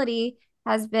flexibility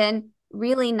has been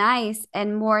really nice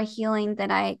and more healing than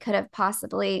I could have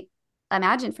possibly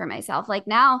imagined for myself.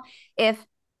 Now, if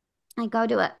I go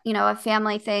to a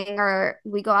family thing or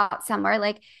we go out somewhere,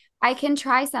 I can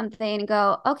try something and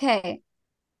go, okay,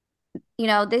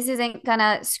 this isn't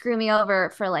gonna screw me over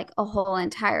for a whole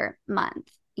entire month,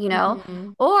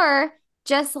 or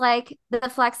just the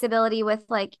flexibility with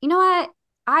you know what,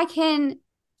 I can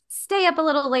stay up a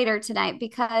little later tonight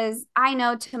because I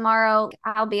know tomorrow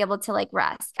I'll be able to like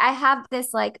rest. I have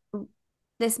this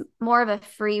more of a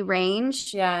free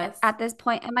range Yes. at this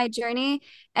point in my journey.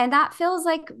 And that feels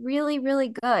like really, really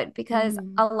good because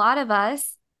Mhm. a lot of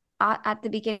us at the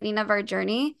beginning of our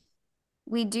journey,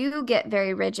 we do get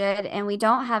very rigid and we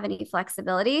don't have any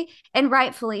flexibility, and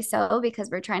rightfully so because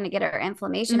we're trying to get our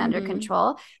inflammation under Mhm.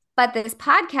 control. But this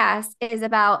podcast is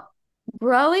about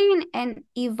growing and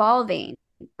evolving,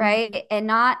 Mhm. right? And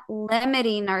not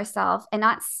limiting ourselves and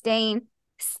not staying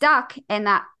stuck in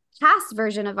that past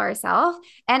version of ourselves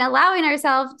and allowing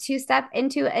ourselves to step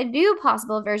into a new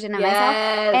possible version of myself.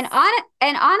 Yes.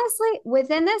 And honestly,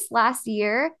 within this last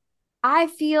year, I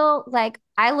feel like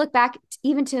I look back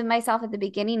even to myself at the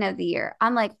beginning of the year.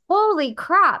 I'm like, holy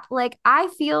crap. Like I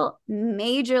feel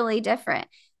majorly different.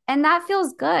 And that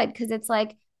feels good because it's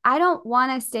like, I don't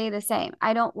want to stay the same.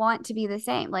 I don't want to be the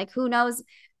same. Like, who knows,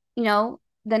 the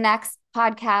next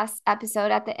podcast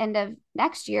episode at the end of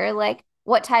next year, like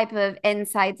what type of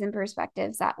insights and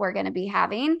perspectives that we're going to be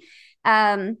having.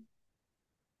 Um,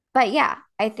 but yeah,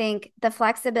 I think the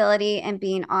flexibility and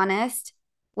being honest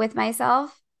with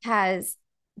myself has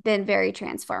been very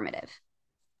transformative.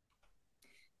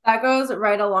 That goes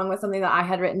right along with something that I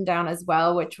had written down as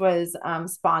well, which was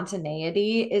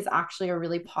spontaneity is actually a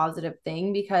really positive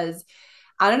thing because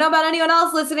I don't know about anyone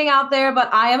else listening out there,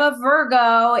 but I am a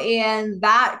Virgo and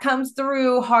that comes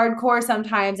through hardcore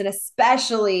sometimes. And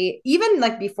especially, even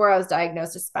like before I was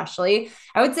diagnosed, especially,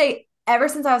 I would say ever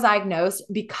since I was diagnosed,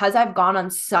 because I've gone on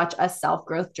such a self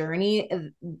growth journey,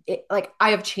 like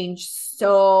I have changed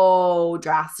so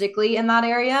drastically in that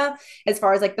area as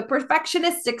far as like the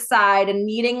perfectionistic side and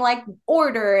needing like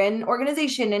order and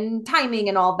organization and timing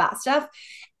and all of that stuff.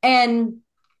 And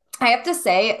I have to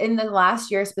say, in the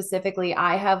last year specifically,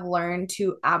 I have learned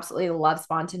to absolutely love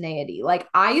spontaneity. Like,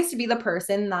 I used to be the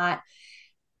person that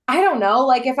I don't know,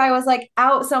 like if I was like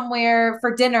out somewhere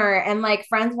for dinner and like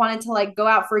friends wanted to like go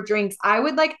out for drinks, I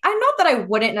would like, I not that I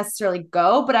wouldn't necessarily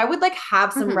go, but I would like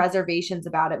have some Mm-hmm. reservations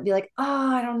about it, be like,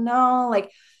 oh, I don't know,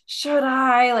 like, should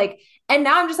I? Like, and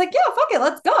now I'm just like, yeah, fuck it,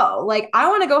 let's go. Like, I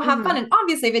want to go have fun. Mm-hmm. And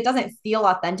obviously, if it doesn't feel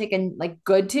authentic and like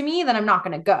good to me, then I'm not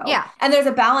going to go. Yeah. And there's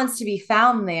a balance to be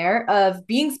found there of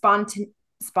being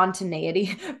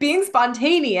spontaneity, being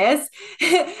spontaneous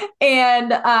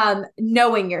and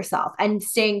knowing yourself and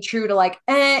staying true to like,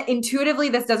 intuitively,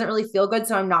 this doesn't really feel good,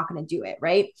 so I'm not going to do it.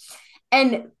 Right.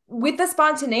 And with the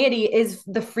spontaneity is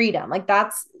the freedom. Like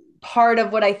that's part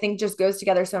of what I think just goes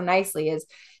together so nicely is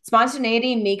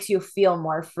spontaneity makes you feel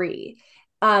more free.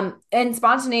 And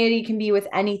spontaneity can be with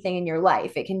anything in your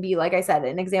life. It can be, like I said,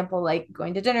 an example like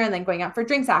going to dinner and then going out for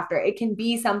drinks after. It can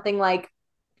be something like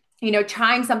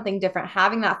trying something different,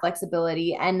 having that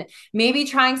flexibility, and maybe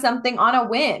trying something on a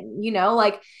whim,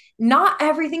 like not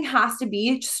everything has to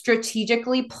be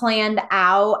strategically planned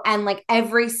out and like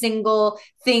every single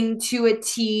thing to a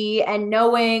T and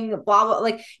knowing blah, blah.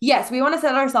 Like, yes, we want to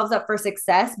set ourselves up for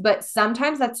success, but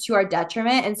sometimes that's to our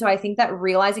detriment. And so I think that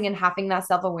realizing and having that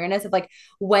self awareness of like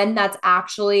when that's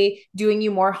actually doing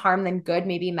you more harm than good,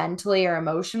 maybe mentally or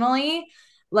emotionally,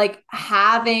 like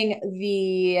having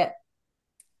the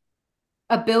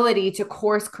ability to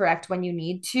course correct when you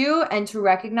need to and to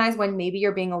recognize when maybe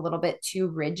you're being a little bit too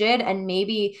rigid and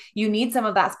maybe you need some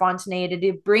of that spontaneity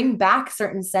to bring back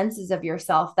certain senses of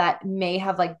yourself that may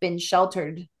have like been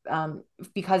sheltered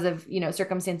because of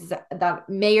circumstances that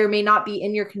may or may not be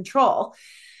in your control.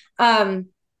 And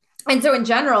so in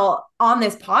general on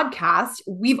this podcast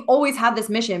we've always had this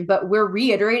mission, but we're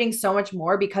reiterating so much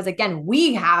more because again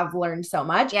we have learned so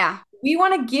much. Yeah. We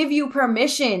want to give you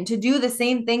permission to do the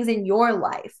same things in your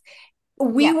life.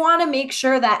 We Yep. want to make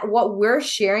sure that what we're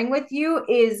sharing with you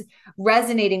is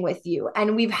resonating with you.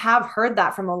 And we've have heard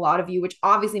that from a lot of you, which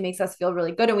obviously makes us feel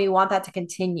really good. And we want that to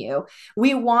continue.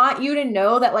 We want you to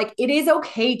know that like it is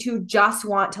okay to just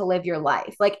want to live your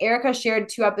life. Like Erica shared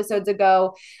 2 episodes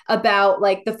ago about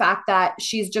like the fact that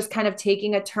she's just kind of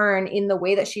taking a turn in the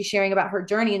way that she's sharing about her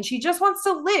journey. And she just wants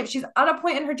to live. She's at a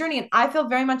point in her journey. And I feel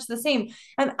very much the same.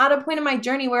 I'm at a point in my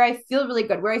journey where I feel really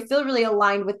good, where I feel really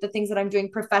aligned with the things that I'm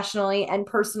doing professionally and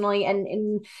personally and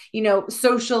in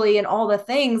socially and all the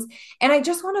things, and I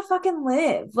just want to fucking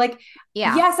live. Like,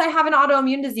 Yeah. yes, I have an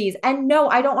autoimmune disease and no,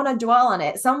 I don't want to dwell on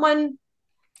it. Someone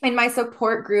in my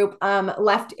support group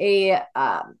left a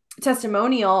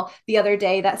testimonial the other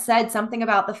day that said something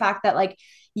about the fact that like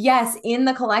yes, in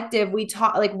the collective, we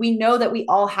talk, like, we know that we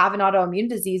all have an autoimmune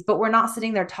disease, but we're not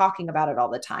sitting there talking about it all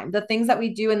the time. The things that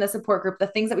we do in the support group, the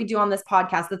things that we do on this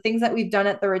podcast, the things that we've done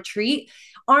at the retreat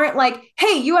aren't like,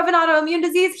 hey, you have an autoimmune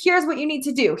disease. Here's what you need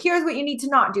to do. Here's what you need to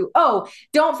not do. Oh,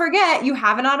 don't forget you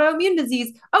have an autoimmune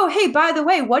disease. Oh, hey, by the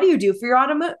way, what do you do for your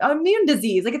autoimmune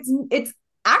disease? Like, it's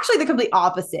actually the complete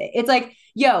opposite. It's like,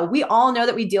 yo, we all know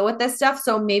that we deal with this stuff.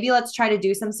 So maybe let's try to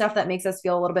do some stuff that makes us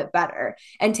feel a little bit better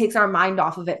and takes our mind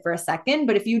off of it for a second.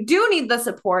 But if you do need the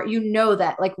support, you know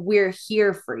that like we're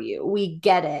here for you. We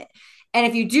get it. And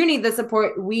if you do need the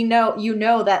support, we know, you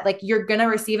know that like you're going to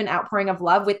receive an outpouring of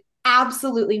love with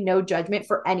absolutely no judgment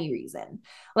for any reason.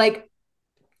 Like,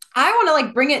 I want to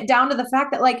like bring it down to the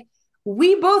fact that like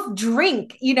we both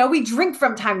drink, you know, we drink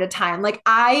from time to time. Like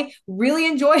I really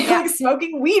enjoy like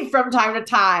smoking weed from time to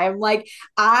time. Like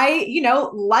I, you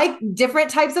know, like different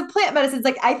types of plant medicines.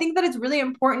 Like I think that it's really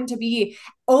important to be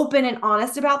open and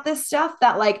honest about this stuff,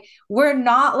 that like we're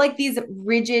not like these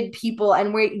rigid people,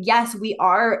 and we're, yes, we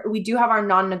do have our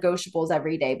non-negotiables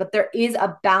every day, but there is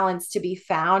a balance to be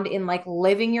found in like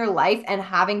living your life and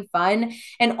having fun,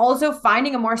 and also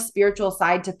finding a more spiritual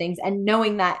side to things, and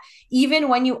knowing that even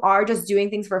when you are just doing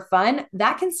things for fun,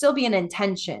 that can still be an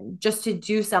intention, just to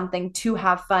do something to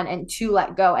have fun and to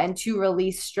let go and to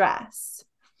release stress.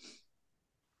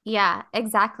 Yeah,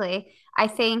 exactly. I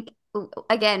think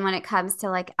again, when it comes to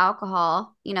like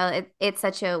alcohol, you know, it's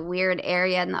such a weird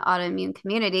area in the autoimmune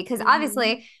community because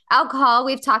obviously alcohol,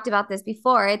 we've talked about this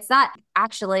before, it's not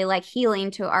actually like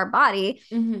healing to our body.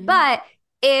 But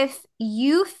if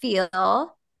you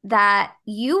feel that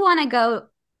you want to go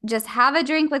just have a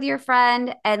drink with your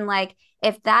friend, and like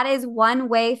if that is one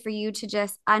way for you to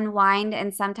just unwind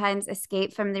and sometimes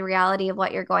escape from the reality of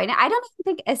what you're going, I don't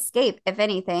even think escape, if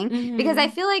anything, because I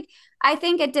feel like I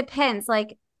think it depends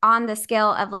like on the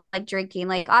scale of like drinking.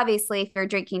 Like obviously if you're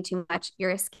drinking too much, you're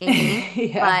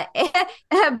escaping. But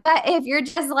if you're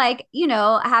just like, you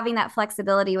know, having that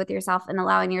flexibility with yourself and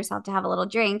allowing yourself to have a little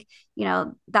drink, you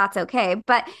know, that's okay.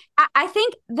 But I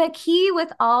think the key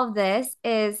with all of this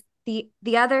is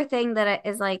the other thing that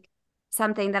is like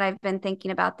something that I've been thinking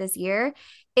about this year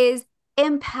is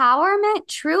empowerment.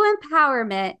 True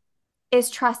empowerment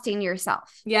is trusting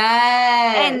yourself.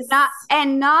 Yes.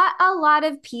 And not a lot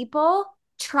of people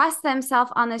trust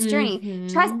themselves on this journey.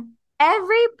 Trust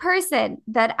every person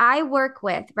that I work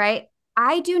with, right?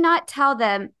 I do not tell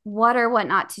them what or what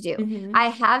not to do. I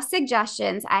have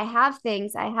suggestions, I have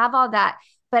things, I have all that,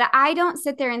 but I don't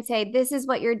sit there and say, this is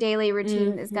what your daily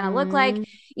routine is going to look like.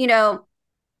 You know,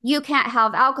 you can't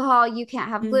have alcohol, you can't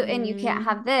have gluten, you can't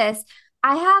have this.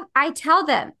 I tell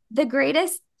them the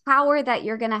greatest power that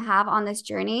you're going to have on this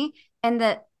journey, and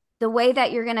the way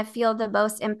that you're going to feel the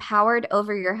most empowered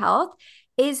over your health,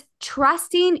 is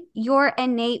trusting your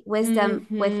innate wisdom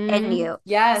within you.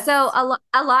 Yes. So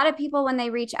a lot of people, when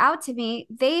they reach out to me,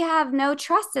 they have no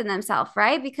trust in themselves,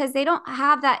 right? Because they don't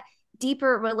have that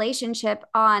deeper relationship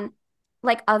on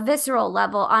like a visceral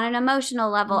level, on an emotional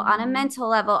level, on a mental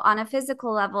level, on a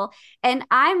physical level. And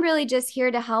I'm really just here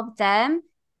to help them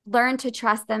learn to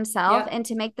trust themselves and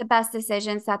to make the best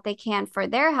decisions that they can for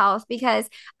their health. Because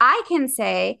I can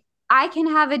say, I can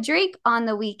have a drink on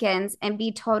the weekends and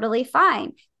be totally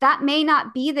fine. That may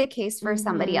not be the case for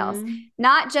somebody else.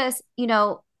 Not just, you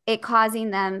know, it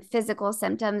causing them physical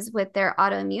symptoms with their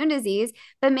autoimmune disease,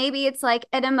 but maybe it's like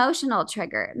an emotional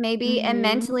trigger. Maybe it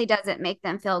mentally doesn't make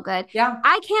them feel good.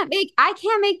 I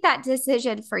can't make that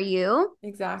decision for you.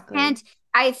 Exactly. And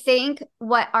I think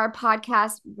what our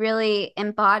podcast really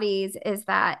embodies is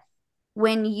that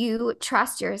when you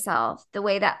trust yourself the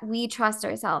way that we trust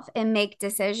ourselves and make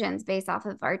decisions based off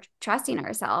of our trusting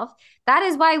ourselves, that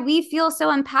is why we feel so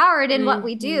empowered in what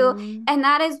we do. And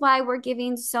that is why we're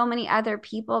giving so many other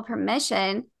people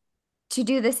permission to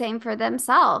do the same for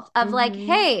themselves, of like,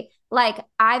 hey, like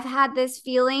I've had this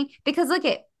feeling, because look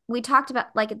at, we talked about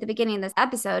like at the beginning of this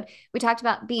episode, we talked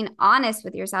about being honest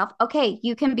with yourself. Okay,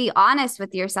 you can be honest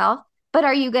with yourself, but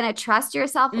are you going to trust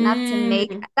yourself enough to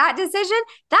make that decision?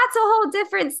 That's a whole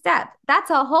different step. That's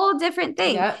a whole different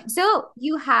thing. So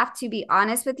you have to be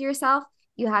honest with yourself.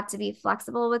 You have to be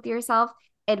flexible with yourself.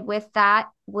 And with that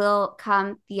will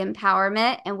come the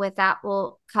empowerment. And with that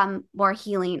will come more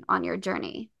healing on your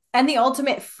journey. and the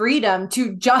ultimate freedom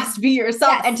to just be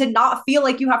yourself Yes. and to not feel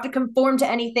like you have to conform to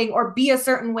anything or be a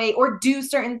certain way or do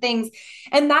certain things.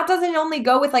 And that doesn't only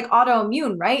go with like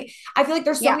autoimmune, right? I feel like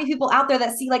there's so Yeah. many people out there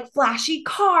that see like flashy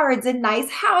cards and nice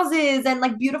houses and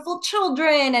like beautiful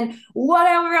children and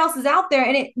whatever else is out there.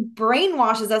 And it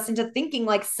brainwashes us into thinking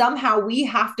like somehow we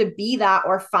have to be that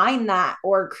or find that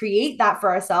or create that for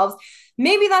ourselves.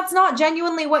 Maybe that's not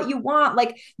genuinely what you want.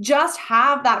 Like, just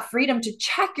have that freedom to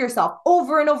check yourself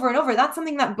over and over and over. That's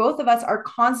something that both of us are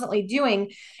constantly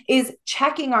doing, is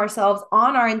checking ourselves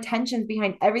on our intentions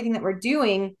behind everything that we're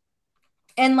doing.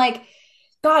 And like,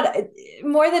 God,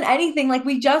 more than anything, like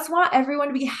we just want everyone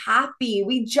to be happy.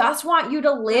 We just want you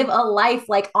to live a life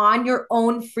like on your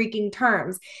own freaking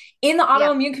terms. In the Yep.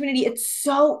 autoimmune community, it's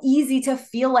so easy to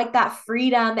feel like that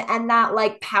freedom and that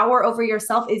like power over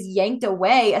yourself is yanked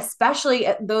away, especially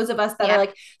those of us that are Yep.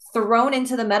 like thrown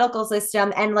into the medical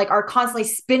system and like are constantly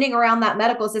spinning around that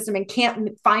medical system and can't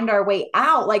find our way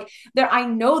out. Like I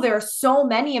know there are so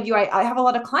many of you. I have a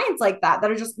lot of clients like that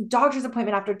are just doctor's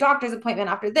appointment after doctor's appointment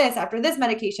after this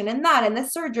medication and that and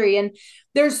this surgery. And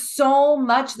there's so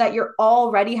much that you're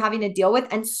already having to deal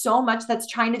with and so much that's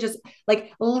trying to just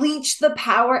like leech the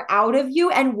power out of you.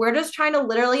 And we're just trying to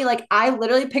literally like, I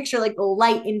literally picture like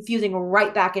light infusing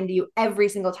right back into you every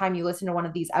single time you listen to one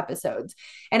of these episodes.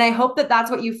 And I hope that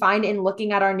that's what you find in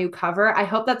looking at our new cover. I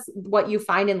hope that's what you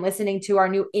find in listening to our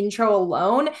new intro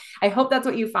alone. I hope that's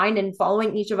what you find in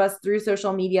following each of us through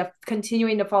social media,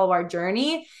 continuing to follow our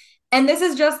journey. And this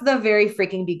is just the very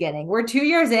freaking beginning. We're 2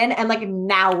 years in and like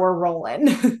now we're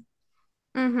rolling.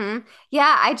 Mm-hmm.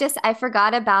 Yeah, I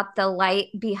forgot about the light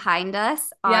behind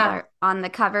us on Yeah. our on the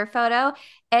cover photo.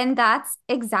 And that's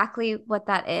exactly what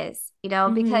that is,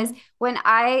 because Mm-hmm. when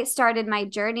I started my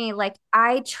journey, like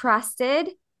I trusted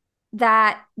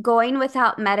that going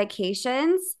without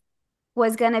medications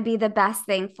was going to be the best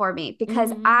thing for me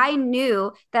because Mm-hmm. I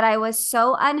knew that I was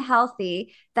so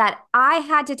unhealthy that I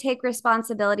had to take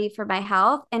responsibility for my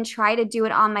health and try to do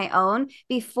it on my own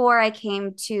before I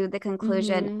came to the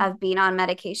conclusion Mm-hmm. of being on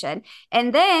medication.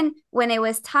 And then when it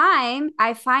was time,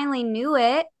 I finally knew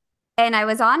it and I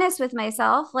was honest with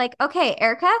myself like, okay,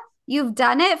 Erica, you've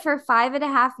done it for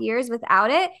 5.5 years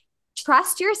without it.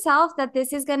 Trust yourself that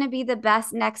this is going to be the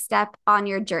best next step on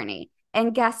your journey.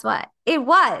 And guess what? It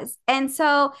was. And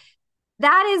so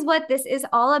that is what this is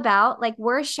all about. Like,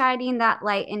 we're shining that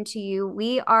light into you.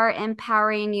 We are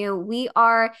empowering you. We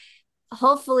are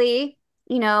hopefully,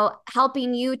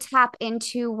 helping you tap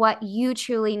into what you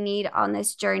truly need on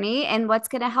this journey and what's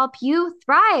going to help you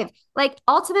thrive. Like,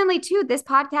 ultimately, too, this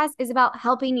podcast is about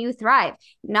helping you thrive,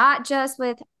 not just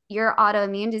with your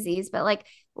autoimmune disease, but like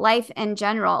life in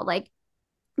general. Like,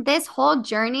 this whole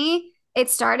journey, it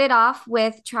started off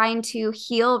with trying to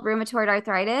heal rheumatoid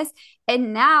arthritis.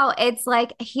 And now it's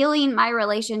like healing my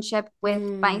relationship with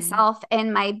Mm-hmm. myself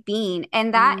and my being.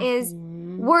 And that is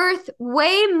Mm-hmm. worth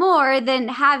way more than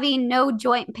having no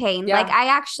joint pain. Like, Yeah. I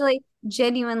actually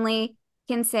genuinely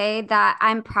can say that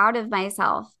I'm proud of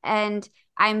myself and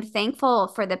I'm thankful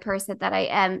for the person that I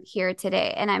am here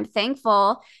today. And I'm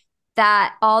thankful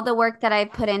that all the work that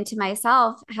I've put into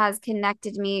myself has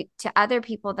connected me to other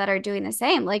people that are doing the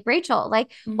same. Like Rachel,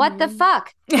 like, what the Mm-hmm.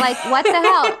 fuck? Like, what the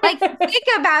hell? Like, think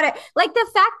about it. Like, the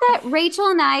fact that Rachel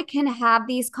and I can have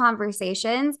these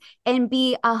conversations and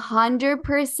be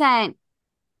 100%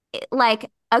 like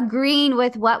agreeing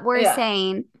with what we're Yeah.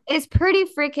 saying is pretty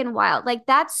freaking wild. Like,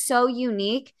 that's so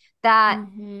unique that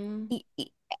Mm-hmm.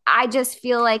 I just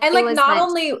feel like And it like was not meant.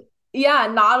 only, yeah,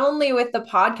 not only with the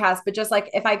podcast, but just like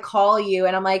if I call you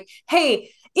and I'm like,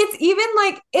 hey, it's even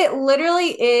like it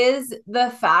literally is the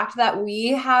fact that we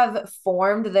have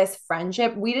formed this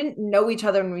friendship. We didn't know each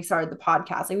other when we started the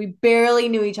podcast. Like we barely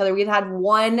knew each other. We'd had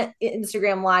one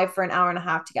Instagram live for an hour and a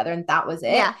half together, and that was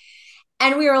it. Yeah.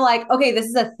 And we were like, okay, this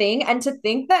is a thing. And to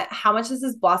think that how much this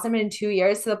has blossomed in 2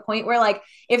 years to the point where, like,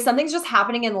 if something's just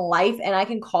happening in life and I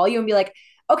can call you and be like,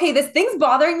 okay, this thing's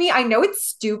bothering me. I know it's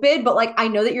stupid, but like, I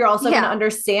know that you're also going to Yeah.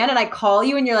 understand. And I call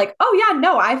you and you're like, oh, yeah,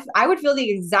 no, I would feel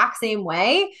the exact same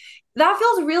way. That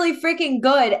feels really freaking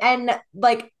good. And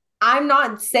like, I'm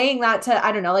not saying that to,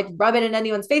 I don't know, like rub it in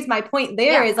anyone's face. My point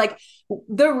there Yeah. is like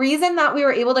the reason that we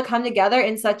were able to come together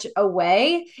in such a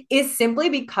way is simply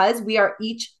because we are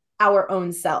each our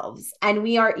own selves and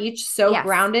we are each so Yes.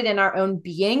 grounded in our own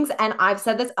beings. And I've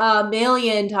said this a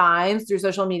million times through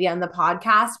social media and the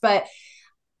podcast, but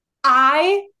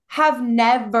I have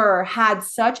never had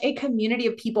such a community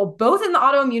of people, both in the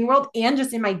autoimmune world and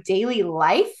just in my daily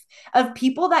life, of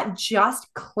people that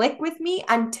just click with me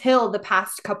until the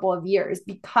past couple of years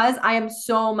because I am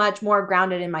so much more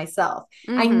grounded in myself.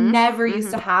 I Mm-hmm. never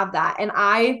used to Mm-hmm. have that. And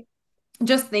I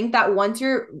just think that once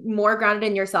you're more grounded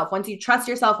in yourself, once you trust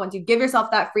yourself, once you give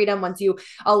yourself that freedom, once you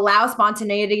allow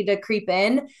spontaneity to creep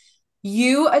in,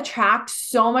 you attract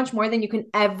so much more than you can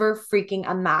ever freaking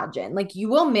imagine. Like you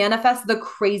will manifest the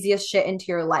craziest shit into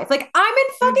your life. Like I'm in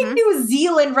fucking Mm-hmm. New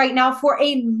Zealand right now for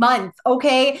a month,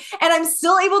 okay? And I'm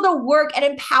still able to work and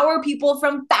empower people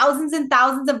from thousands and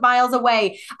thousands of miles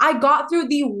away. I got through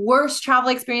the worst travel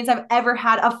experience I've ever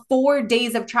had, of 4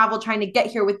 days of travel trying to get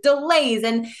here with delays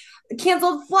and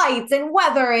canceled flights and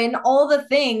weather and all the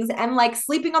things, and like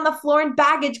sleeping on the floor and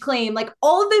baggage claim, like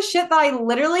all of this shit that I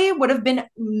literally would have been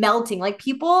melting. Like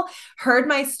people heard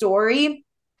my story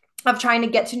of trying to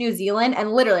get to New Zealand,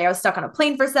 and literally I was stuck on a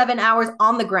plane for 7 hours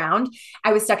on the ground.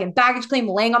 I was stuck in baggage claim,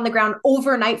 laying on the ground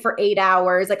overnight for 8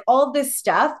 hours, like all of this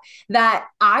stuff that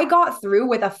I got through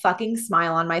with a fucking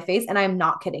smile on my face. And I'm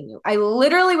not kidding you. I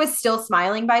literally was still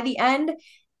smiling by the end.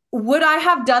 Would I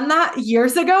have done that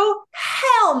years ago?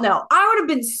 Hell no. I would have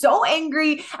been so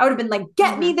angry. I would have been like,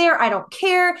 get me there. I don't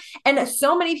care. And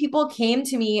so many people came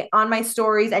to me on my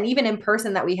stories and even in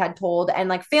person that we had told, and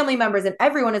like family members, and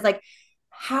everyone is like,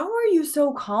 how are you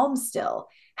so calm still?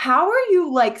 How are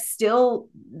you like still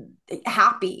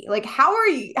happy? Like how are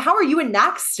you and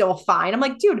Max still fine? I'm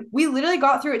like, dude, we literally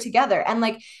got through it together. And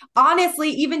like honestly,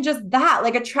 even just that,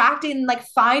 like attracting, like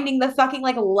finding the fucking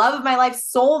like love of my life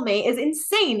soulmate is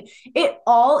insane. It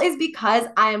all is because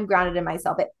I am grounded in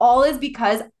myself. It all is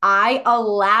because I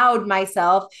allowed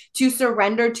myself to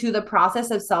surrender to the process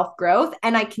of self-growth,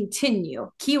 and I continue,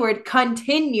 keyword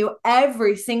continue,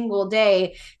 every single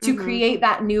day to create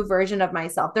that new version of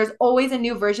myself. There's always a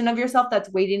new version of yourself that's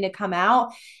waiting to come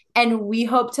out. And we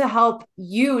hope to help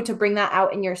you to bring that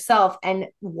out in yourself and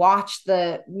watch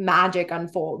the magic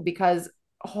unfold, because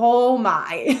oh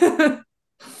my.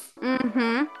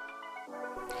 Mm-hmm.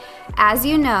 As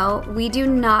you know, we do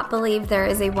not believe there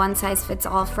is a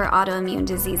one-size-fits-all for autoimmune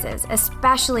diseases,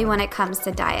 especially when it comes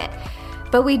to diet.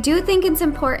 But we do think it's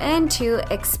important to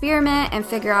experiment and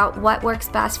figure out what works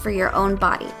best for your own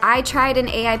body. I tried an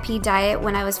AIP diet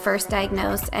when I was first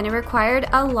diagnosed, and it required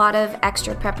a lot of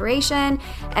extra preparation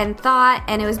and thought,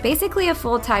 and it was basically a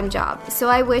full-time job. So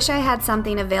I wish I had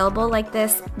something available like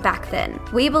this back then.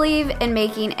 We believe in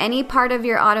making any part of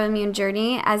your autoimmune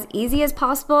journey as easy as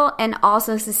possible and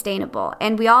also sustainable.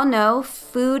 And we all know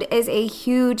food is a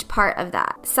huge part of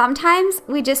that. Sometimes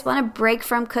we just want to break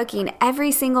from cooking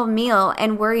every single meal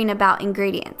and worrying about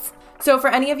ingredients. So for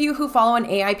any of you who follow an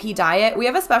AIP diet, we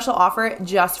have a special offer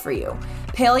just for you.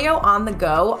 Paleo on the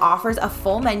Go offers a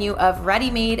full menu of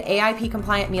ready-made AIP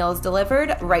compliant meals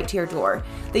delivered right to your door.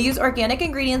 They use organic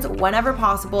ingredients whenever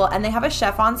possible, and they have a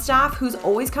chef on staff who's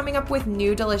always coming up with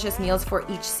new delicious meals for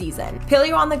each season.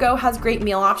 Paleo on the Go has great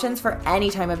meal options for any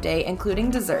time of day,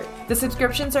 including dessert. The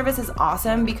subscription service is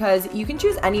awesome because you can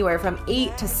choose anywhere from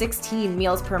 8 to 16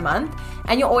 meals per month,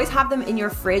 and you'll always have them in your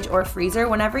fridge or freezer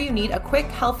whenever you need a quick,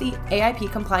 healthy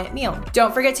AIP compliant meal.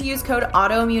 Don't forget to use code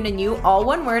AUTOIMMUNEAND, all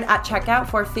one word, at checkout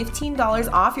for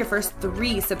 $15 off your first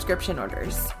 3 subscription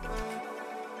orders.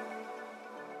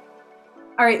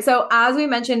 All right, so as we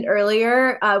mentioned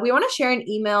earlier, we want to share an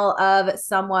email of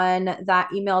someone that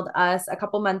emailed us a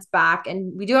couple months back,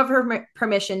 and we do have her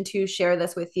permission to share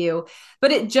this with you,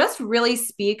 but it just really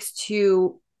speaks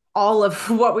to all of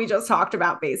what we just talked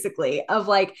about, basically, of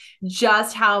like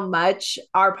just how much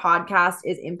our podcast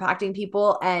is impacting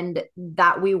people and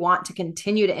that we want to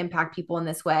continue to impact people in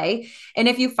this way. And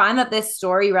if you find that this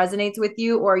story resonates with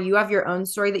you, or you have your own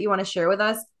story that you want to share with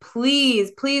us,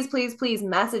 please, please, please, please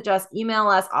message us, email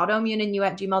us,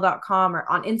 autoimmuneandyou@gmail.com, or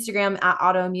on Instagram at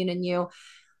autoimmuneandyou.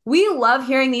 We love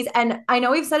hearing these. And I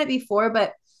know we've said it before,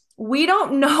 but we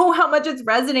don't know how much it's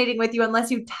resonating with you unless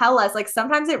you tell us. Like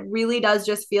sometimes it really does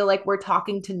just feel like we're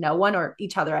talking to no one, or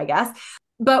each other, I guess.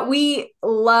 But we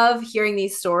love hearing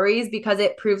these stories because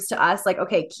it proves to us like,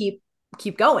 okay, keep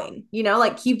going,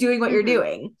 like keep doing what you're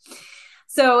doing.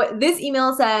 So this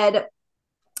email said,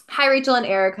 "Hi, Rachel and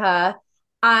Erica.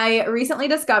 I recently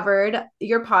discovered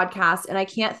your podcast and I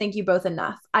can't thank you both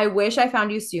enough. I wish I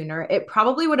found you sooner. It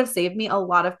probably would have saved me a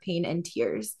lot of pain and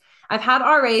tears. I've had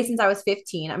RA since I was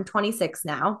 15. I'm 26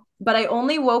 now, but I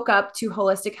only woke up to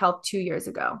holistic health 2 years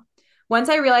ago. Once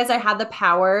I realized I had the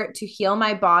power to heal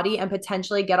my body and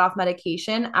potentially get off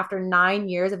medication after 9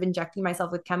 years of injecting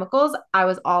myself with chemicals, I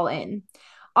was all in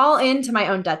to my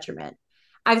own detriment.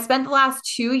 I've spent the last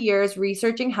 2 years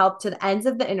researching help to the ends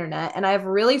of the internet, and I've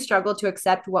really struggled to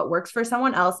accept what works for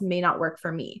someone else may not work for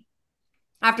me.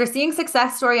 After seeing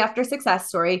success story after success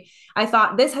story, I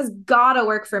thought this has got to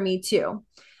work for me too.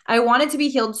 I wanted to be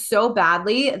healed so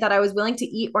badly that I was willing to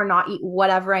eat or not eat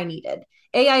whatever I needed.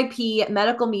 AIP,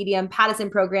 medical medium,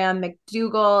 Paddison program,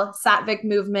 McDougall, Satvik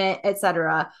movement,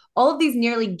 etc. All of these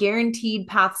nearly guaranteed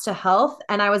paths to health,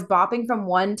 and I was bopping from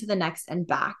one to the next and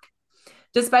back.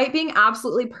 Despite being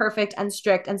absolutely perfect and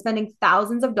strict and spending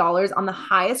thousands of dollars on the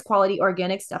highest quality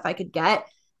organic stuff I could get,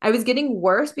 I was getting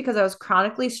worse because I was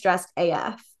chronically stressed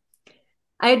AF.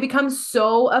 I had become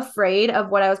so afraid of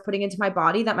what I was putting into my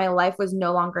body that my life was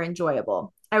no longer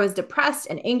enjoyable. I was depressed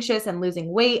and anxious and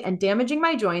losing weight and damaging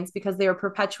my joints because they were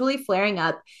perpetually flaring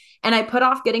up, and I put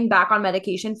off getting back on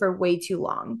medication for way too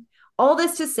long. All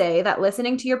this to say that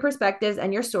listening to your perspectives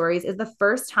and your stories is the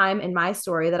first time in my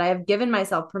story that I have given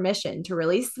myself permission to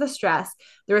release the stress,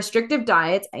 the restrictive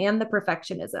diets, and the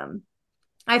perfectionism.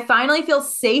 I finally feel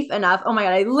safe enough. Oh my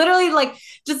God. I literally like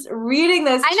just reading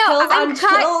this. I know.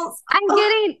 Chills. I'm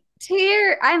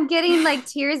getting like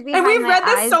tears behind and we've my read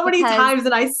this eyes so many times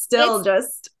and I still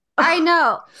just. I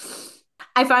know.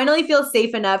 I finally feel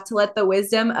safe enough to let the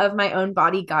wisdom of my own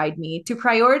body guide me, to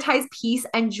prioritize peace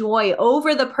and joy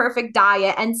over the perfect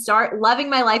diet and start loving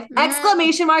my life.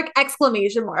 Exclamation mark,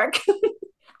 exclamation mark.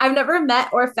 I've never met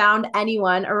or found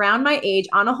anyone around my age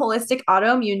on a holistic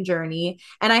autoimmune journey,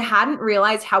 and I hadn't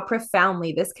realized how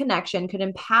profoundly this connection could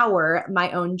empower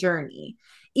my own journey.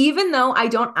 Even though I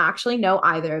don't actually know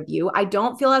either of you, I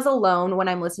don't feel as alone when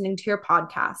I'm listening to your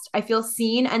podcast. I feel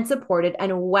seen and supported,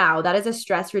 and wow, that is a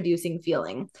stress-reducing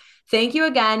feeling. Thank you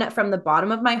again from the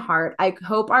bottom of my heart. I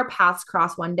hope our paths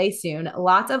cross one day soon.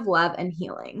 Lots of love and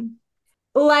healing.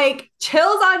 Like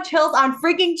chills on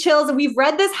freaking chills. And we've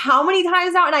read this how many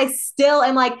times now, and I still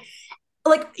am like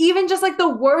even just like the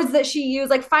words that she used,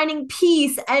 like finding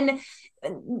peace and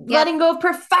letting go of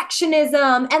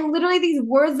perfectionism, and literally these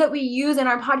words that we use in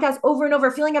our podcast over and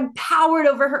over, feeling empowered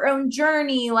over her own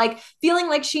journey, like feeling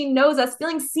like she knows us,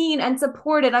 feeling seen and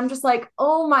supported. I'm just like,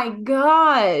 oh my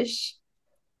gosh.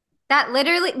 That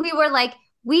literally, we were like,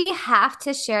 we have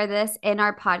to share this in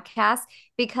our podcast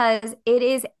because it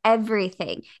is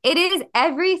everything. It is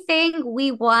everything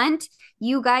we want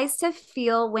you guys to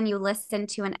feel when you listen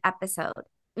to an episode.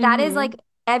 That is like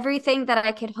everything that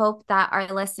I could hope that our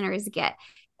listeners get.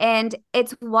 And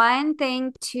it's one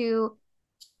thing to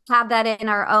have that in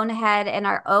our own head and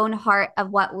our own heart of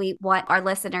what we want our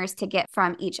listeners to get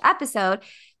from each episode.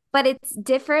 But it's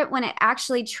different when it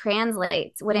actually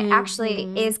translates, when it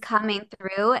actually is coming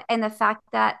through. And the fact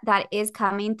that that is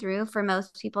coming through for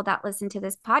most people that listen to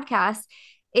this podcast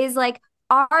is like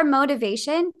our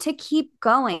motivation to keep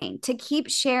going, to keep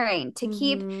sharing, to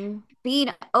keep being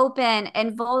open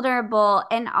and vulnerable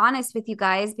and honest with you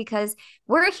guys, because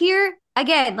we're here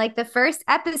again, like the first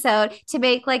episode, to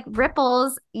make like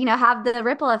ripples, have the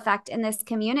ripple effect in this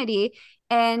community.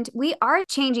 And we are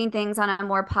changing things on a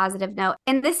more positive note.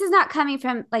 And this is not coming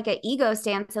from like an ego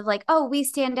stance of like, oh, we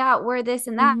stand out, we're this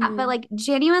and that. But like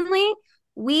genuinely,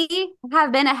 we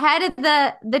have been ahead of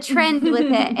the trend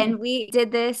with it. And we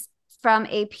did this from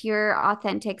a pure,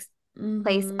 authentic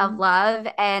place of love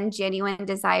and genuine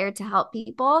desire to help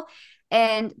people.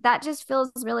 And that just feels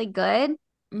really good.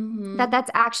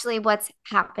 That's actually what's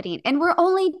happening. And we're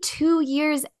only 2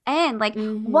 years in. Like,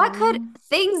 what could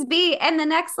things be in the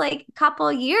next like couple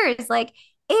years? Like,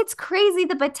 it's crazy,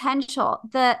 the potential,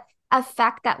 the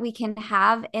effect that we can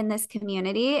have in this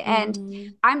community.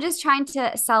 And I'm just trying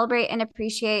to celebrate and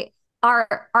appreciate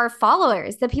our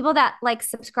followers, the people that like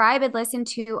subscribe and listen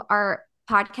to our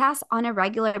podcast on a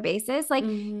regular basis. Like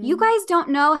you guys don't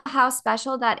know how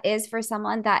special that is for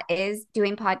someone that is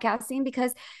doing podcasting,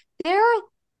 because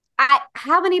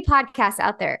how many podcasts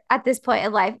out there at this point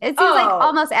in life? It seems like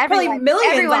almost everyone. Probably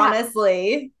millions,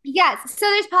 honestly. Yes. So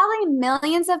there's probably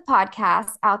millions of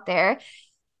podcasts out there,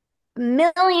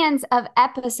 millions of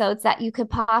episodes that you could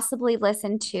possibly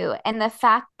listen to. And the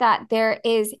fact that there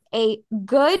is a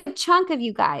good chunk of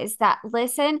you guys that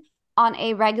listen on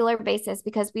a regular basis,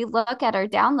 because we look at our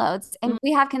downloads and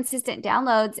we have consistent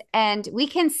downloads, and we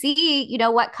can see,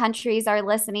 what countries are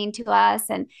listening to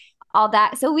us and all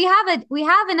that. So we have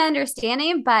an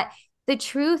understanding, but the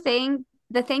thing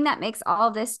that makes all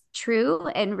of this true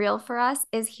and real for us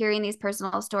is hearing these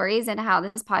personal stories and how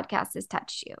this podcast has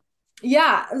touched you.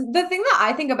 Yeah. The thing that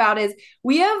I think about is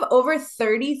we have over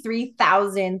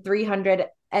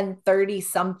 33,330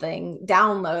 something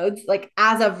downloads, like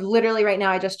as of literally right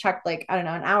now. I just checked like, I don't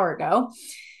know, an hour ago.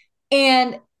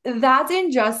 And that's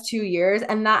in just 2 years.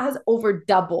 And that has over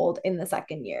doubled in the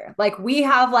second year. Like we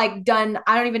have like done,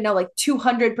 I don't even know, like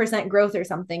 200% growth or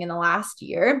something in the last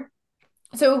year.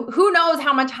 So who knows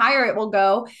how much higher it will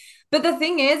go. But the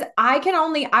thing is, I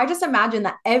just imagine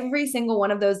that every single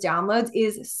one of those downloads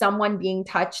is someone being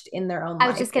touched in their own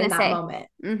life in that moment.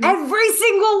 Every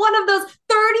single one of those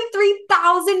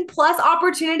 33,000 plus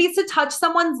opportunities to touch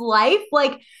someone's life.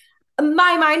 Like,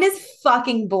 my mind is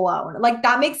fucking blown. Like,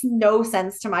 that makes no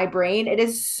sense to my brain. It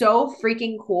is so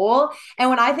freaking cool. And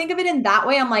when I think of it in that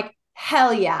way, I'm like,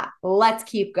 hell yeah, let's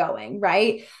keep going,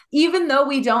 right? Even though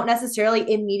we don't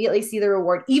necessarily immediately see the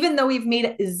reward, even though we've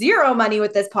made zero money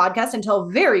with this podcast until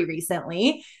very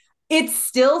recently, it's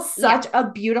still such a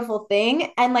beautiful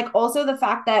thing. And like, also the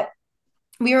fact that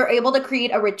we were able to create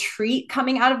a retreat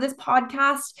coming out of this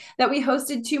podcast that we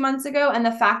hosted 2 months ago. And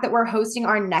the fact that we're hosting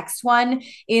our next one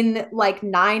in like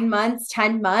 9 months,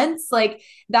 10 months, like,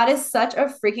 that is such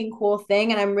a freaking cool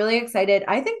thing. And I'm really excited.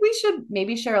 I think we should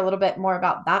maybe share a little bit more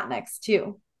about that next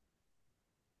too.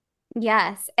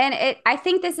 Yes. And I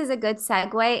think this is a good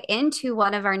segue into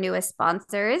one of our newest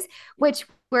sponsors, which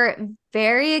we're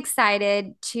very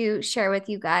excited to share with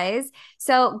you guys.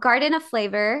 So, Garden of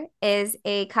Flavor is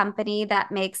a company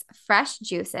that makes fresh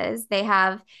juices. They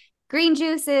have green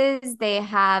juices, they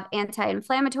have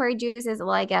anti-inflammatory juices. Well,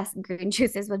 I guess green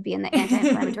juices would be in the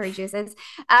anti-inflammatory juices.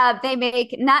 They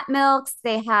make nut milks,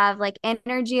 they have like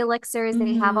energy elixirs,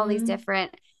 they have all these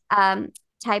different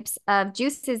types of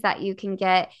juices that you can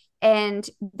get. And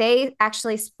they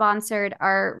actually sponsored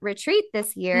our retreat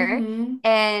this year.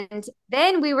 And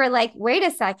then we were like, wait a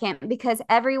second, because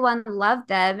everyone loved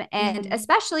them. And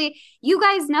especially, you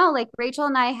guys know, like, Rachel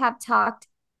and I have talked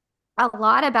a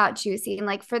lot about juicing.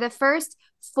 Like, for the first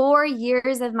 4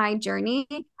 years of my journey,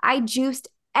 I juiced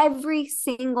every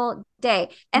single day.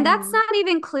 And that's not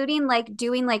even including like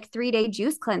doing like 3-day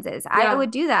juice cleanses. I would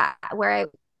do that where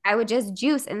I would just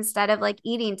juice instead of like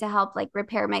eating to help like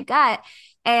repair my gut.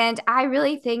 And I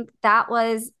really think that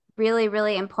was really,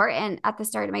 really important at the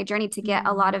start of my journey to get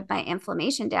a lot of my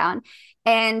inflammation down.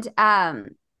 And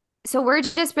so we're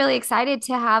just really excited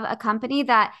to have a company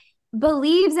that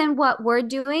believes in what we're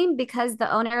doing, because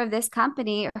the owner of this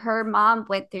company, her mom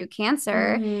went through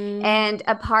cancer, and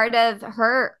a part of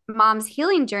her mom's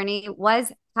healing journey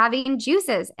was having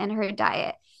juices in her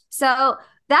diet. So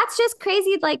that's just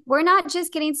crazy. Like, we're not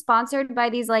just getting sponsored by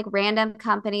these like random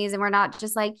companies, and we're not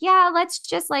just like, yeah, let's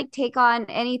just like take on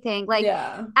anything. Like,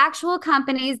 actual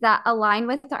companies that align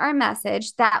with our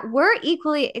message that we're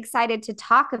equally excited to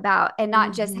talk about, and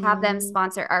not just have them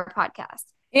sponsor our podcast.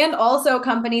 And also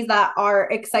companies that are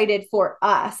excited for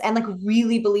us and like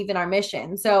really believe in our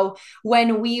mission. So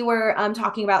when we were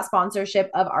talking about sponsorship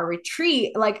of our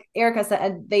retreat, like Erica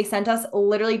said, they sent us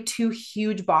literally 2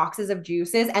 huge boxes of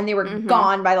juices, and they were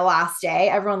gone by the last day.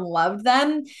 Everyone loved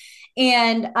them.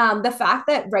 And the fact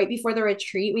that right before the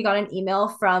retreat, we got an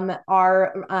email from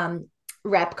our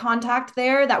rep contact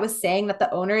there that was saying that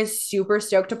the owner is super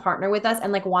stoked to partner with us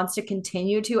and like wants to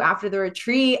continue to after the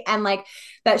retreat, and like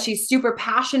that she's super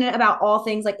passionate about all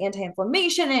things like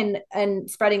anti-inflammation and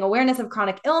spreading awareness of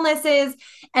chronic illnesses.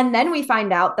 And then we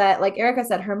find out that, like Erica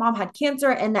said, her mom had cancer,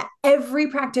 and that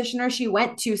every practitioner she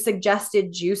went to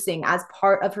suggested juicing as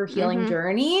part of her healing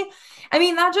journey. I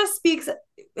mean, that just speaks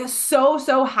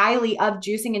so highly of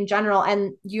juicing in general.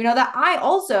 And you know that I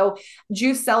also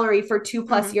juice celery for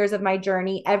 2+ years of my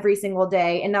journey every single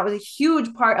day. And that was a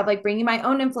huge part of like bringing my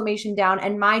own inflammation down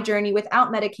and my journey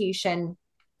without medication.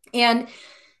 And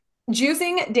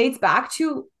juicing dates back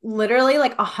to literally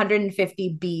like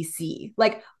 150 BC.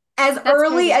 Like, as That's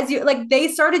early crazy. As you, like, they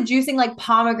started juicing like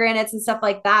pomegranates and stuff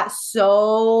like that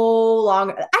so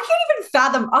long. I can't even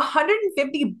fathom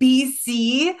 150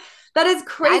 BC. That is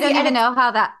crazy. I don't even know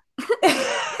how that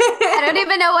I don't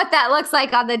even know what that looks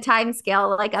like on the time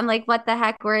scale. Like, I'm like, what the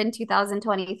heck? We're in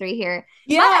 2023 here.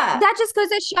 Yeah. But that just goes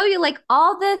to show you, like,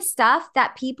 all the stuff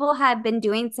that people have been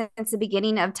doing since the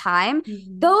beginning of time.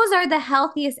 Those are the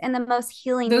healthiest and the most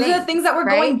healing Those things, are the things that we're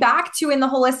going back to in the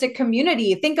holistic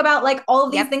community. Think about like all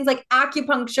of these things like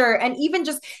acupuncture and even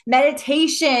just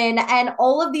meditation and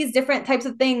all of these different types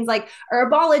of things like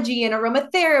herbology and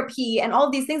aromatherapy and all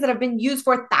of these things that have been used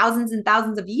for thousands and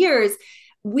thousands of years.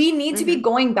 We need to be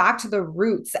going back to the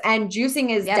roots, and juicing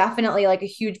is definitely like a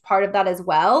huge part of that as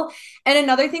well. And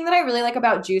another thing that I really like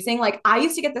about juicing, like I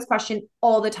used to get this question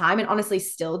all the time and honestly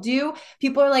still do.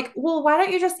 People are like, well, why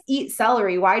don't you just eat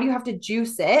celery? Why do you have to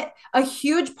juice it? A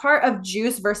huge part of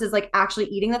juice versus like actually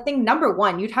eating the thing. Number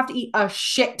one, you'd have to eat a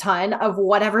shit ton of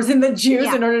whatever's in the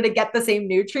juice in order to get the same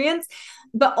nutrients.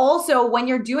 But also when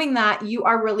you're doing that, you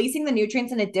are releasing the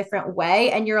nutrients in a different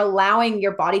way, and you're allowing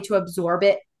your body to absorb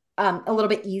it a little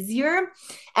bit easier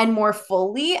and more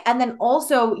fully. And then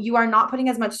also you are not putting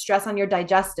as much stress on your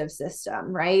digestive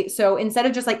system, right? So instead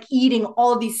of just like eating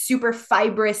all of these super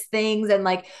fibrous things and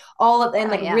like all of,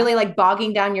 and like really like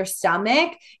bogging down your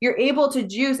stomach, you're able to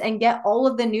juice and get all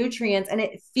of the nutrients, and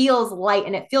it feels light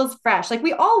and it feels fresh. Like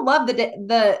we all love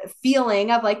the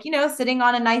feeling of like, you know, sitting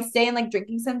on a nice day and like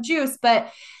drinking some juice,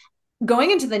 but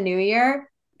going into the new year,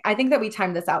 I think that we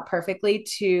timed this out perfectly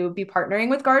to be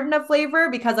partnering with Garden of Flavor,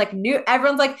 because like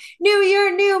everyone's like, new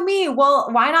year, new me. Well,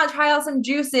 why not try out some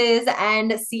juices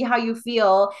and see how you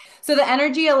feel? So the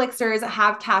energy elixirs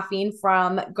have caffeine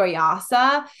from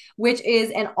Goyasa, which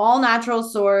is an all natural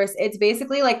source. It's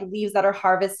basically like leaves that are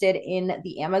harvested in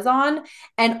the Amazon,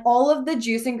 and all of the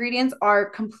juice ingredients are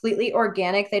completely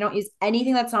organic. They don't use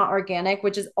anything that's not organic,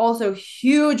 which is also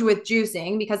huge with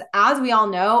juicing, because as we all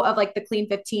know of like the Clean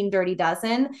 15 Dirty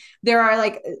Dozen, there are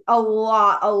like a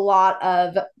lot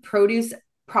of produce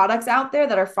products out there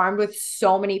that are farmed with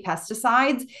so many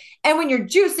pesticides. And when you're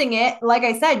juicing it, like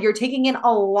I said, you're taking in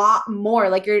a lot more.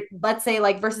 Like you're, let's say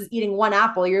like versus eating one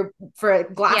apple, you're for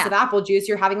a glass of apple juice,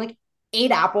 you're having like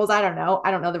 8 apples. I don't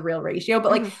know the real ratio,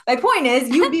 but like my point is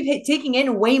you would be taking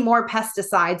in way more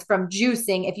pesticides from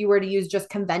juicing if you were to use just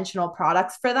conventional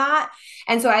products for that.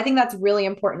 And so I think that's really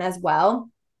important as well.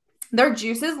 Their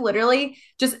juice is literally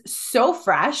just so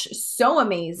fresh, so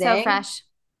amazing. So fresh.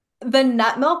 The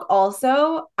nut milk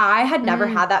also, I had never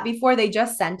had that before. They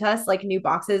just sent us like new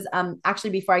boxes actually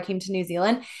before I came to New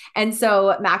Zealand. And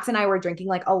so Max and I were drinking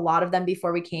like a lot of them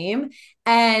before we came.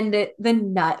 And the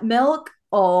nut milk,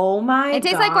 oh my God. It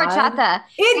tastes like horchata.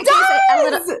 It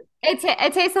does! It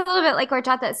tastes a little bit like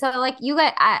horchata. So like you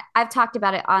guys, I've talked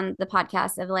about it on the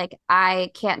podcast of like,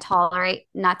 I can't tolerate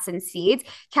nuts and seeds.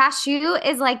 Cashew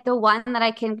is like the one that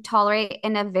I can tolerate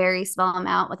in a very small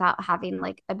amount without having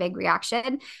like a big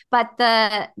reaction. But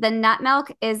the nut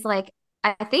milk is like,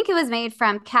 I think it was made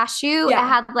from cashew.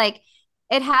 Yeah.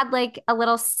 It had like a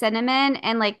little cinnamon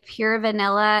and like pure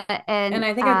vanilla and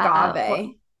I think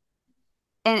agave.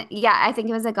 And yeah, I think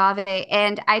it was agave.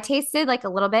 And I tasted like a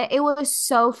little bit. It was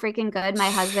so freaking good. My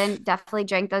husband definitely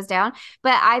drank those down.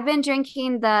 But I've been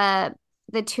drinking the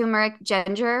turmeric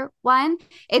ginger one.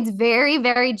 It's very,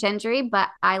 very gingery, but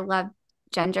I love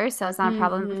ginger, so it's not a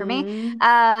problem for me.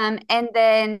 And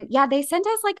then yeah, they sent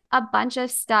us like a bunch of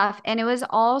stuff, and it was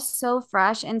all so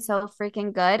fresh and so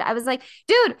freaking good. I was like,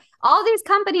 dude, all these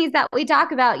companies that we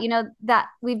talk about, you know, that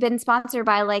we've been sponsored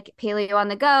by, like Paleo on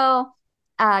the Go,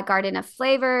 Garden of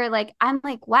Flavor. Like, I'm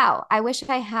like, wow, I wish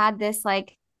I had this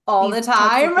like all the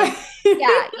time.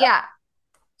 Yeah.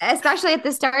 Especially at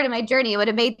the start of my journey, it would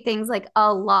have made things like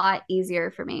a lot easier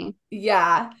for me.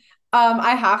 Yeah.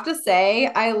 I have to say,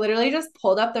 I literally just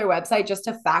pulled up their website just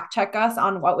to fact check us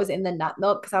on what was in the nut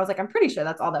milk, because I was like, I'm pretty sure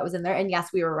that's all that was in there. And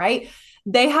yes, we were right.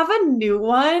 They have a new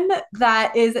one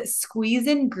that is squeeze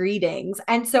in greetings.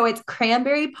 And so it's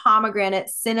cranberry, pomegranate,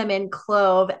 cinnamon,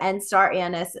 clove, and star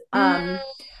anise.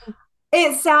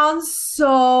 It sounds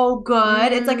so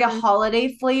good. It's like a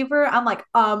holiday flavor. I'm like,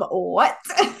 what?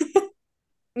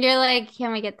 You're like,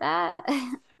 can we get that?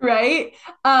 Right.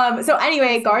 So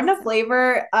anyway, Garden of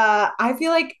Flavor, I feel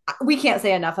like we can't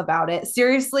say enough about it.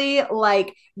 Seriously,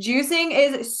 like juicing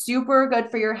is super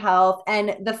good for your health.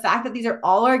 And the fact that these are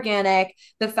all organic,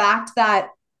 the fact that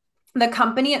the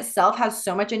company itself has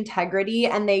so much integrity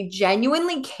and they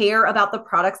genuinely care about the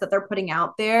products that they're putting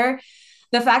out there.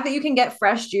 The fact that you can get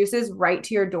fresh juices right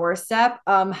to your doorstep.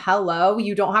 Hello,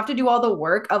 you don't have to do all the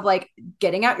work of like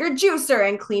getting out your juicer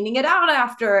and cleaning it out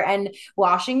after and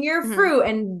washing your fruit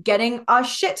and getting a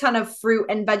shit ton of fruit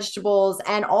and vegetables.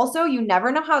 And also, you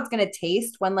never know how it's going to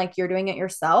taste when like you're doing it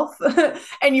yourself.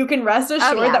 And you can rest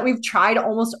assured that we've tried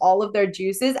almost all of their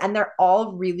juices and they're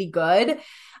all really good.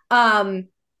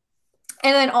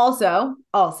 And then also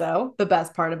the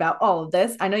best part about all of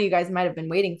this, I know you guys might have been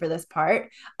waiting for this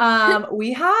part.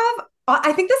 We have,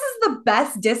 I think this is the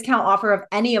best discount offer of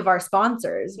any of our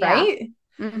sponsors, right?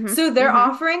 So they're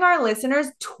offering our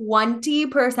listeners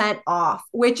 20% off,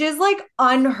 which is like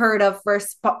unheard of for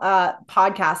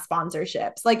podcast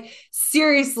sponsorships. Like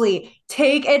seriously,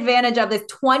 take advantage of this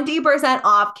 20%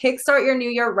 off. Kickstart your new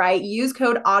year right. Use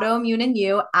code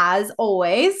autoimmuneandYou as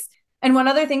always. And one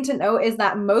other thing to note is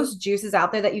that most juices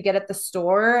out there that you get at the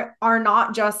store are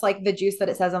not just like the juice that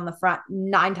it says on the front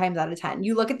 9 times out of 10.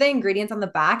 You look at the ingredients on the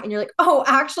back and you're like, oh,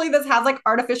 actually this has like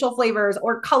artificial flavors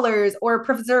or colors or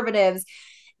preservatives.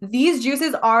 These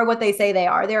juices are what they say they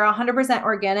are. They're 100%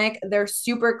 organic. They're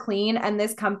super clean. And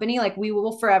this company, like we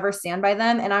will forever stand by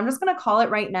them. And I'm just going to call it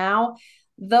right now.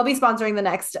 they'll be sponsoring the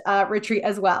next retreat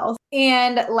as well.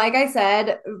 And like I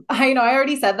said, I know I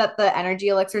already said that the energy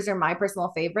elixirs are my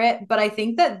personal favorite, but I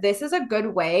think that this is a good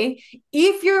way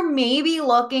if you're maybe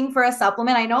looking for a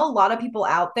supplement. I know a lot of people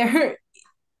out there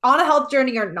on a health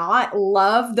journey or not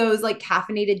love those like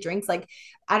caffeinated drinks, like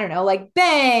I don't know, like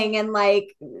Bang and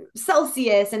like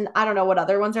Celsius, and I don't know what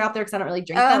other ones are out there because I don't really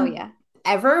drink them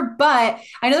ever. But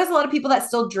I know there's a lot of people that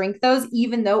still drink those,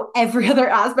 even though every other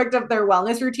aspect of their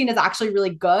wellness routine is actually really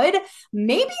good.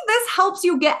 Maybe this helps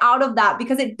you get out of that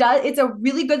because it's a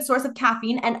really good source of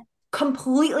caffeine and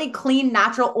completely clean,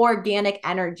 natural, organic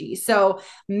energy. So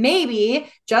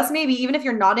maybe, just maybe, even if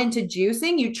you're not into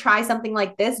juicing, you try something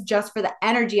like this just for the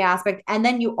energy aspect. And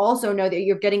then you also know that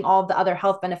you're getting all of the other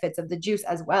health benefits of the juice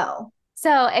as well.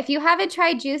 So if you haven't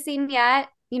tried juicing yet,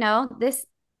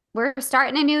 we're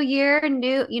starting a new year,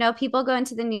 people go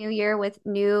into the new year with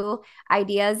new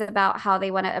ideas about how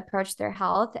they want to approach their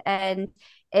health. And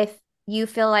if you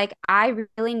feel like I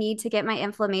really need to get my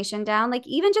inflammation down, like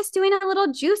even just doing a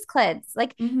little juice cleanse,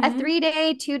 like a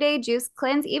 3-day, 2-day juice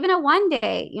cleanse, even a 1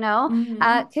 day,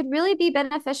 could really be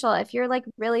beneficial if you're like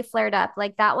really flared up.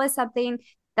 Like that was something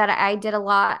that I did a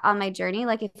lot on my journey.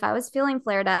 Like if I was feeling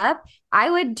flared up, I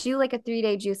would do like a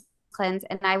 3-day juice cleanse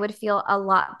and I would feel a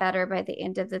lot better by the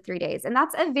end of the 3 days. And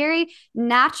that's a very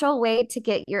natural way to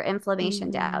get your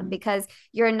inflammation down because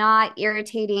you're not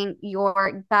irritating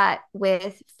your gut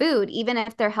with food, even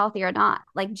if they're healthy or not.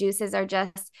 Like juices are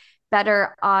just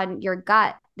better on your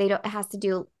gut. It has to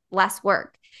do less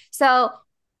work. So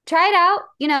try it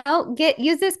out,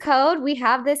 use this code. We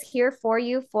have this here for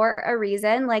you for a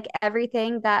reason. Like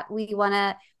everything that we want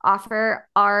to offer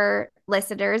our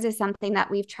listeners is something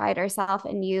that we've tried ourselves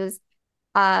and use,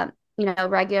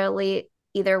 regularly,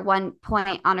 either one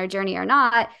point on our journey or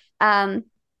not.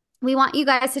 We want you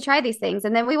guys to try these things.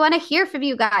 And then we want to hear from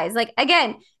you guys. Like,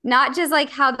 again, not just like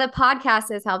how the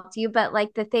podcast has helped you, but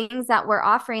like the things that we're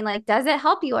offering, like, does it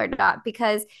help you or not?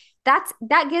 Because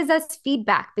that gives us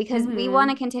feedback because we want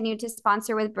to continue to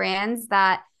sponsor with brands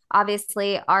that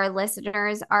obviously our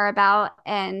listeners are about.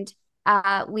 And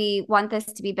we want this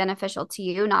to be beneficial to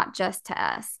you, not just to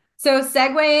us. So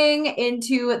segueing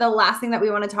into the last thing that we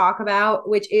want to talk about,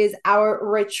 which is our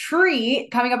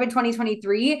retreat coming up in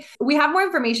 2023. We have more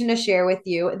information to share with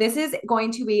you. This is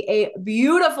going to be a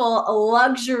beautiful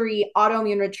luxury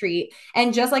autoimmune retreat.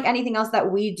 And just like anything else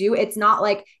that we do, it's not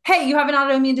like, hey, you have an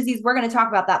autoimmune disease, we're going to talk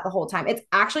about that the whole time. It's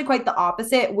actually quite the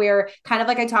opposite, where kind of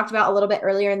like I talked about a little bit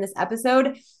earlier in this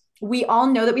episode, we all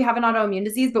know that we have an autoimmune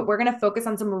disease, but we're going to focus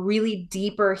on some really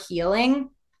deeper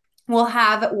healing. We'll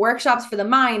have workshops for the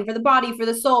mind, for the body, for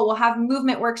the soul. We'll have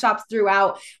movement workshops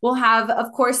throughout. We'll have,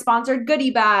 of course, sponsored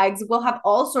goodie bags. We'll have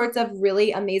all sorts of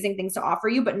really amazing things to offer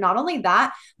you. But not only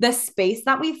that, the space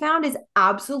that we found is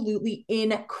absolutely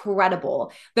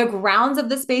incredible. The grounds of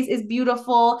the space is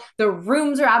beautiful. The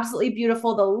rooms are absolutely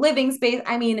beautiful. The living space,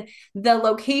 I mean, the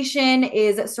location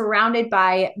is surrounded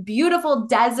by beautiful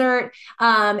desert.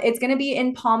 It's going to be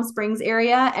in Palm Springs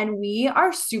area, and we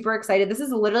are super excited. This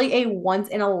is literally a once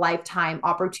in a lifetime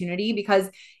opportunity because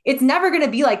it's never going to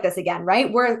be like this again,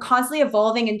 right? We're constantly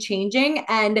evolving and changing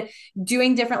and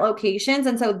doing different locations.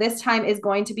 And so this time is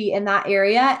going to be in that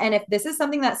area. And if this is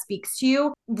something that speaks to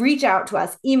you, reach out to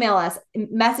us, email us,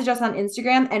 message us on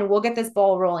Instagram, and we'll get this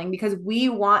ball rolling because we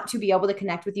want to be able to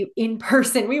connect with you in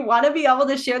person. We want to be able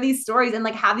to share these stories and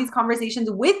like have these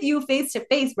conversations with you face to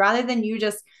face rather than you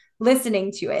just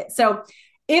listening to it. So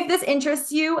if this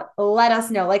interests you, let us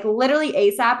know. Like literally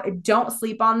ASAP. Don't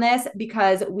sleep on this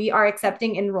because we are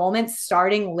accepting enrollments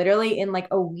starting literally in like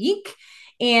a week.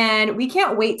 And we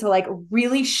can't wait to like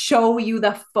really show you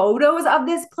the photos of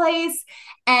this place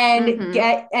and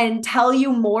get and tell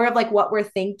you more of like what we're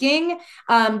thinking.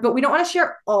 But we don't want to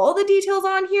share all the details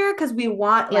on here because we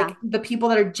want like the people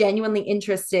that are genuinely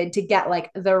interested to get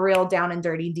like the real down and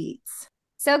dirty deets.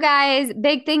 So guys,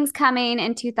 big things coming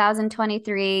in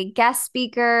 2023, guest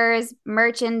speakers,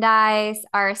 merchandise,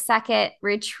 our second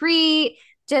retreat,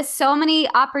 just so many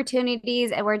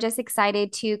opportunities. And we're just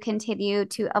excited to continue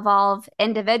to evolve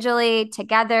individually,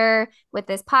 together, with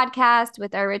this podcast,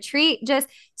 with our retreat, just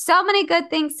so many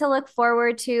good things to look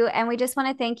forward to. And we just want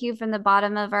to thank you from the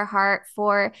bottom of our heart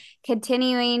for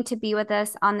continuing to be with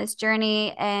us on this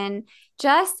journey and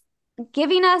just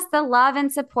giving us the love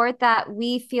and support that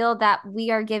we feel that we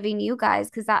are giving you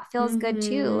guys, because that feels good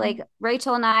too. Like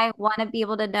Rachel and I want to be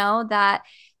able to know that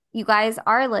you guys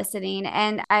are listening.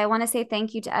 And I want to say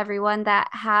thank you to everyone that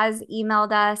has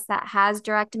emailed us, that has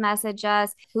direct messaged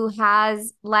us, who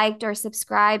has liked or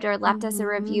subscribed or left us a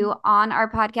review on our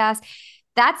podcast.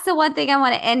 That's the one thing I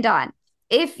want to end on.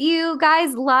 if you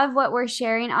guys love what we're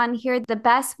sharing on here, the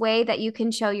best way that you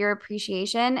can show your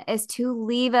appreciation is to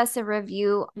leave us a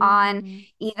review on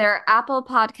either Apple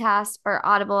Podcast or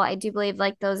Audible. I do believe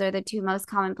like those are the two most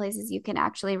common places you can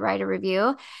actually write a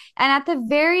review. And at the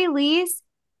very least,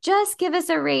 just give us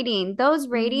a rating. Those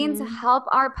ratings help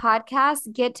our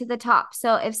podcast get to the top.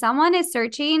 So if someone is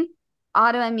searching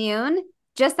autoimmune,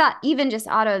 just that, even just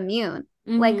autoimmune,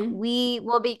 like we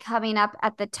will be coming up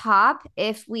at the top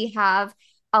if we have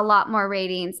a lot more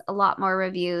ratings, a lot more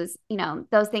reviews, you know,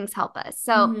 those things help us.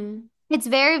 So it's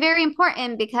very, very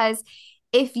important because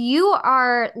if you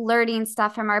are learning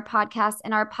stuff from our podcast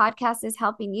and our podcast is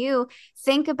helping you,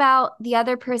 think about the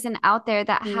other person out there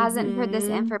that hasn't heard this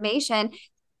information,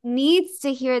 needs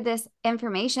to hear this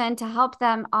information to help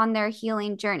them on their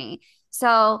healing journey.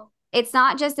 So it's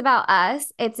not just about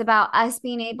us. It's about us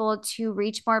being able to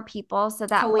reach more people so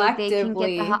that way they can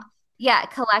get the help. Yeah,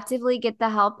 collectively get the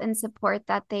help and support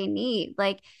that they need.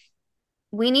 Like,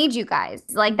 we need you guys.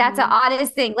 Like, that's the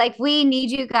oddest thing. Like, we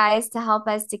need you guys to help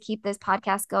us to keep this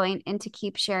podcast going and to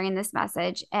keep sharing this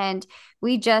message. And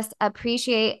we just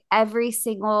appreciate every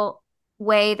single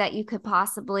way that you could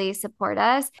possibly support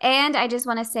us. And I just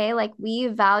want to say, like, we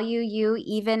value you,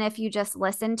 even if you just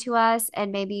listen to us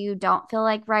and maybe you don't feel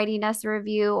like writing us a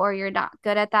review or you're not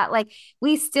good at that. Like,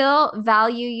 we still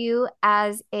value you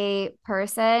as a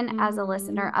person, as a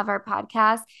listener of our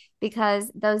podcast,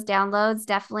 because those downloads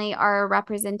definitely are a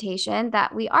representation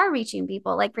that we are reaching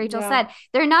people. Like Rachel said,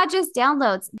 they're not just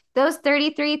downloads. Those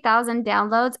 33,000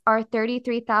 downloads are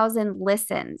 33,000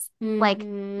 listens. Like,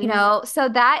 you know, so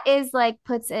that is like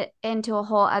puts it into a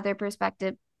whole other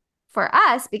perspective for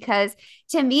us, because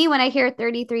to me, when I hear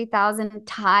 33,000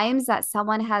 times that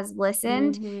someone has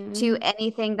listened to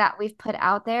anything that we've put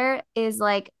out there is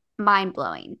like mind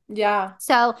blowing. Yeah.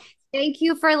 So thank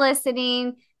you for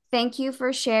listening. Thank you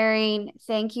for sharing.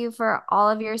 Thank you for all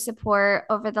of your support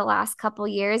over the last couple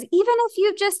years. Even if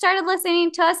you've just started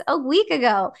listening to us a week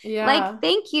ago, like,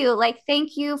 thank you. Like,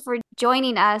 thank you for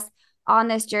joining us on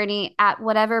this journey at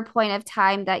whatever point of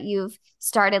time that you've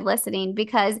started listening,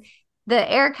 because the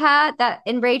Erica that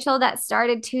and Rachel that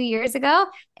started 2 years ago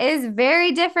is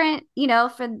very different, you know,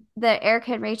 from the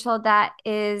Erica and Rachel that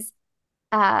is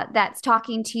that's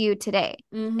talking to you today.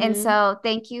 And so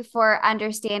thank you for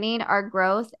understanding our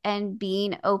growth and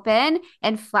being open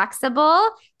and flexible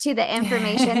to the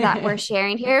information that we're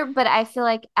sharing here. But I feel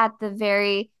like at the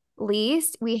very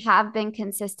least, we have been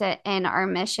consistent in our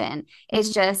mission. It's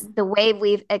just the way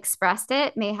we've expressed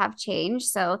it may have changed.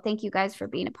 So thank you guys for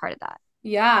being a part of that.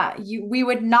 Yeah, we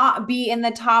would not be in the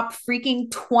top freaking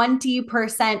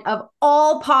 20% of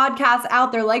all podcasts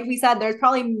out there. Like we said, there's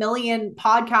probably a million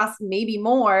podcasts, maybe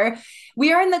more.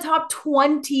 We are in the top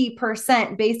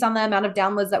 20% based on the amount of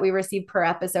downloads that we receive per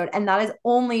episode. And that is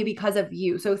only because of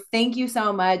you. So thank you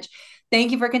so much.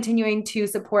 Thank you for continuing to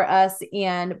support us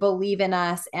and believe in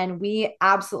us. And we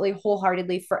absolutely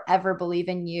wholeheartedly forever believe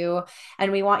in you.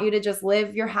 And we want you to just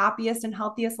live your happiest and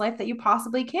healthiest life that you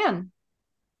possibly can.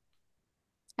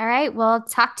 All right. Well,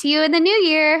 talk to you in the new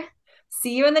year.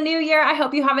 See you in the new year. I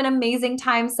hope you have an amazing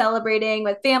time celebrating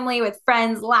with family, with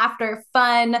friends, laughter,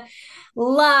 fun,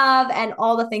 love, and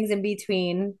all the things in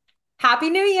between. Happy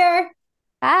New Year.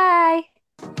 Bye.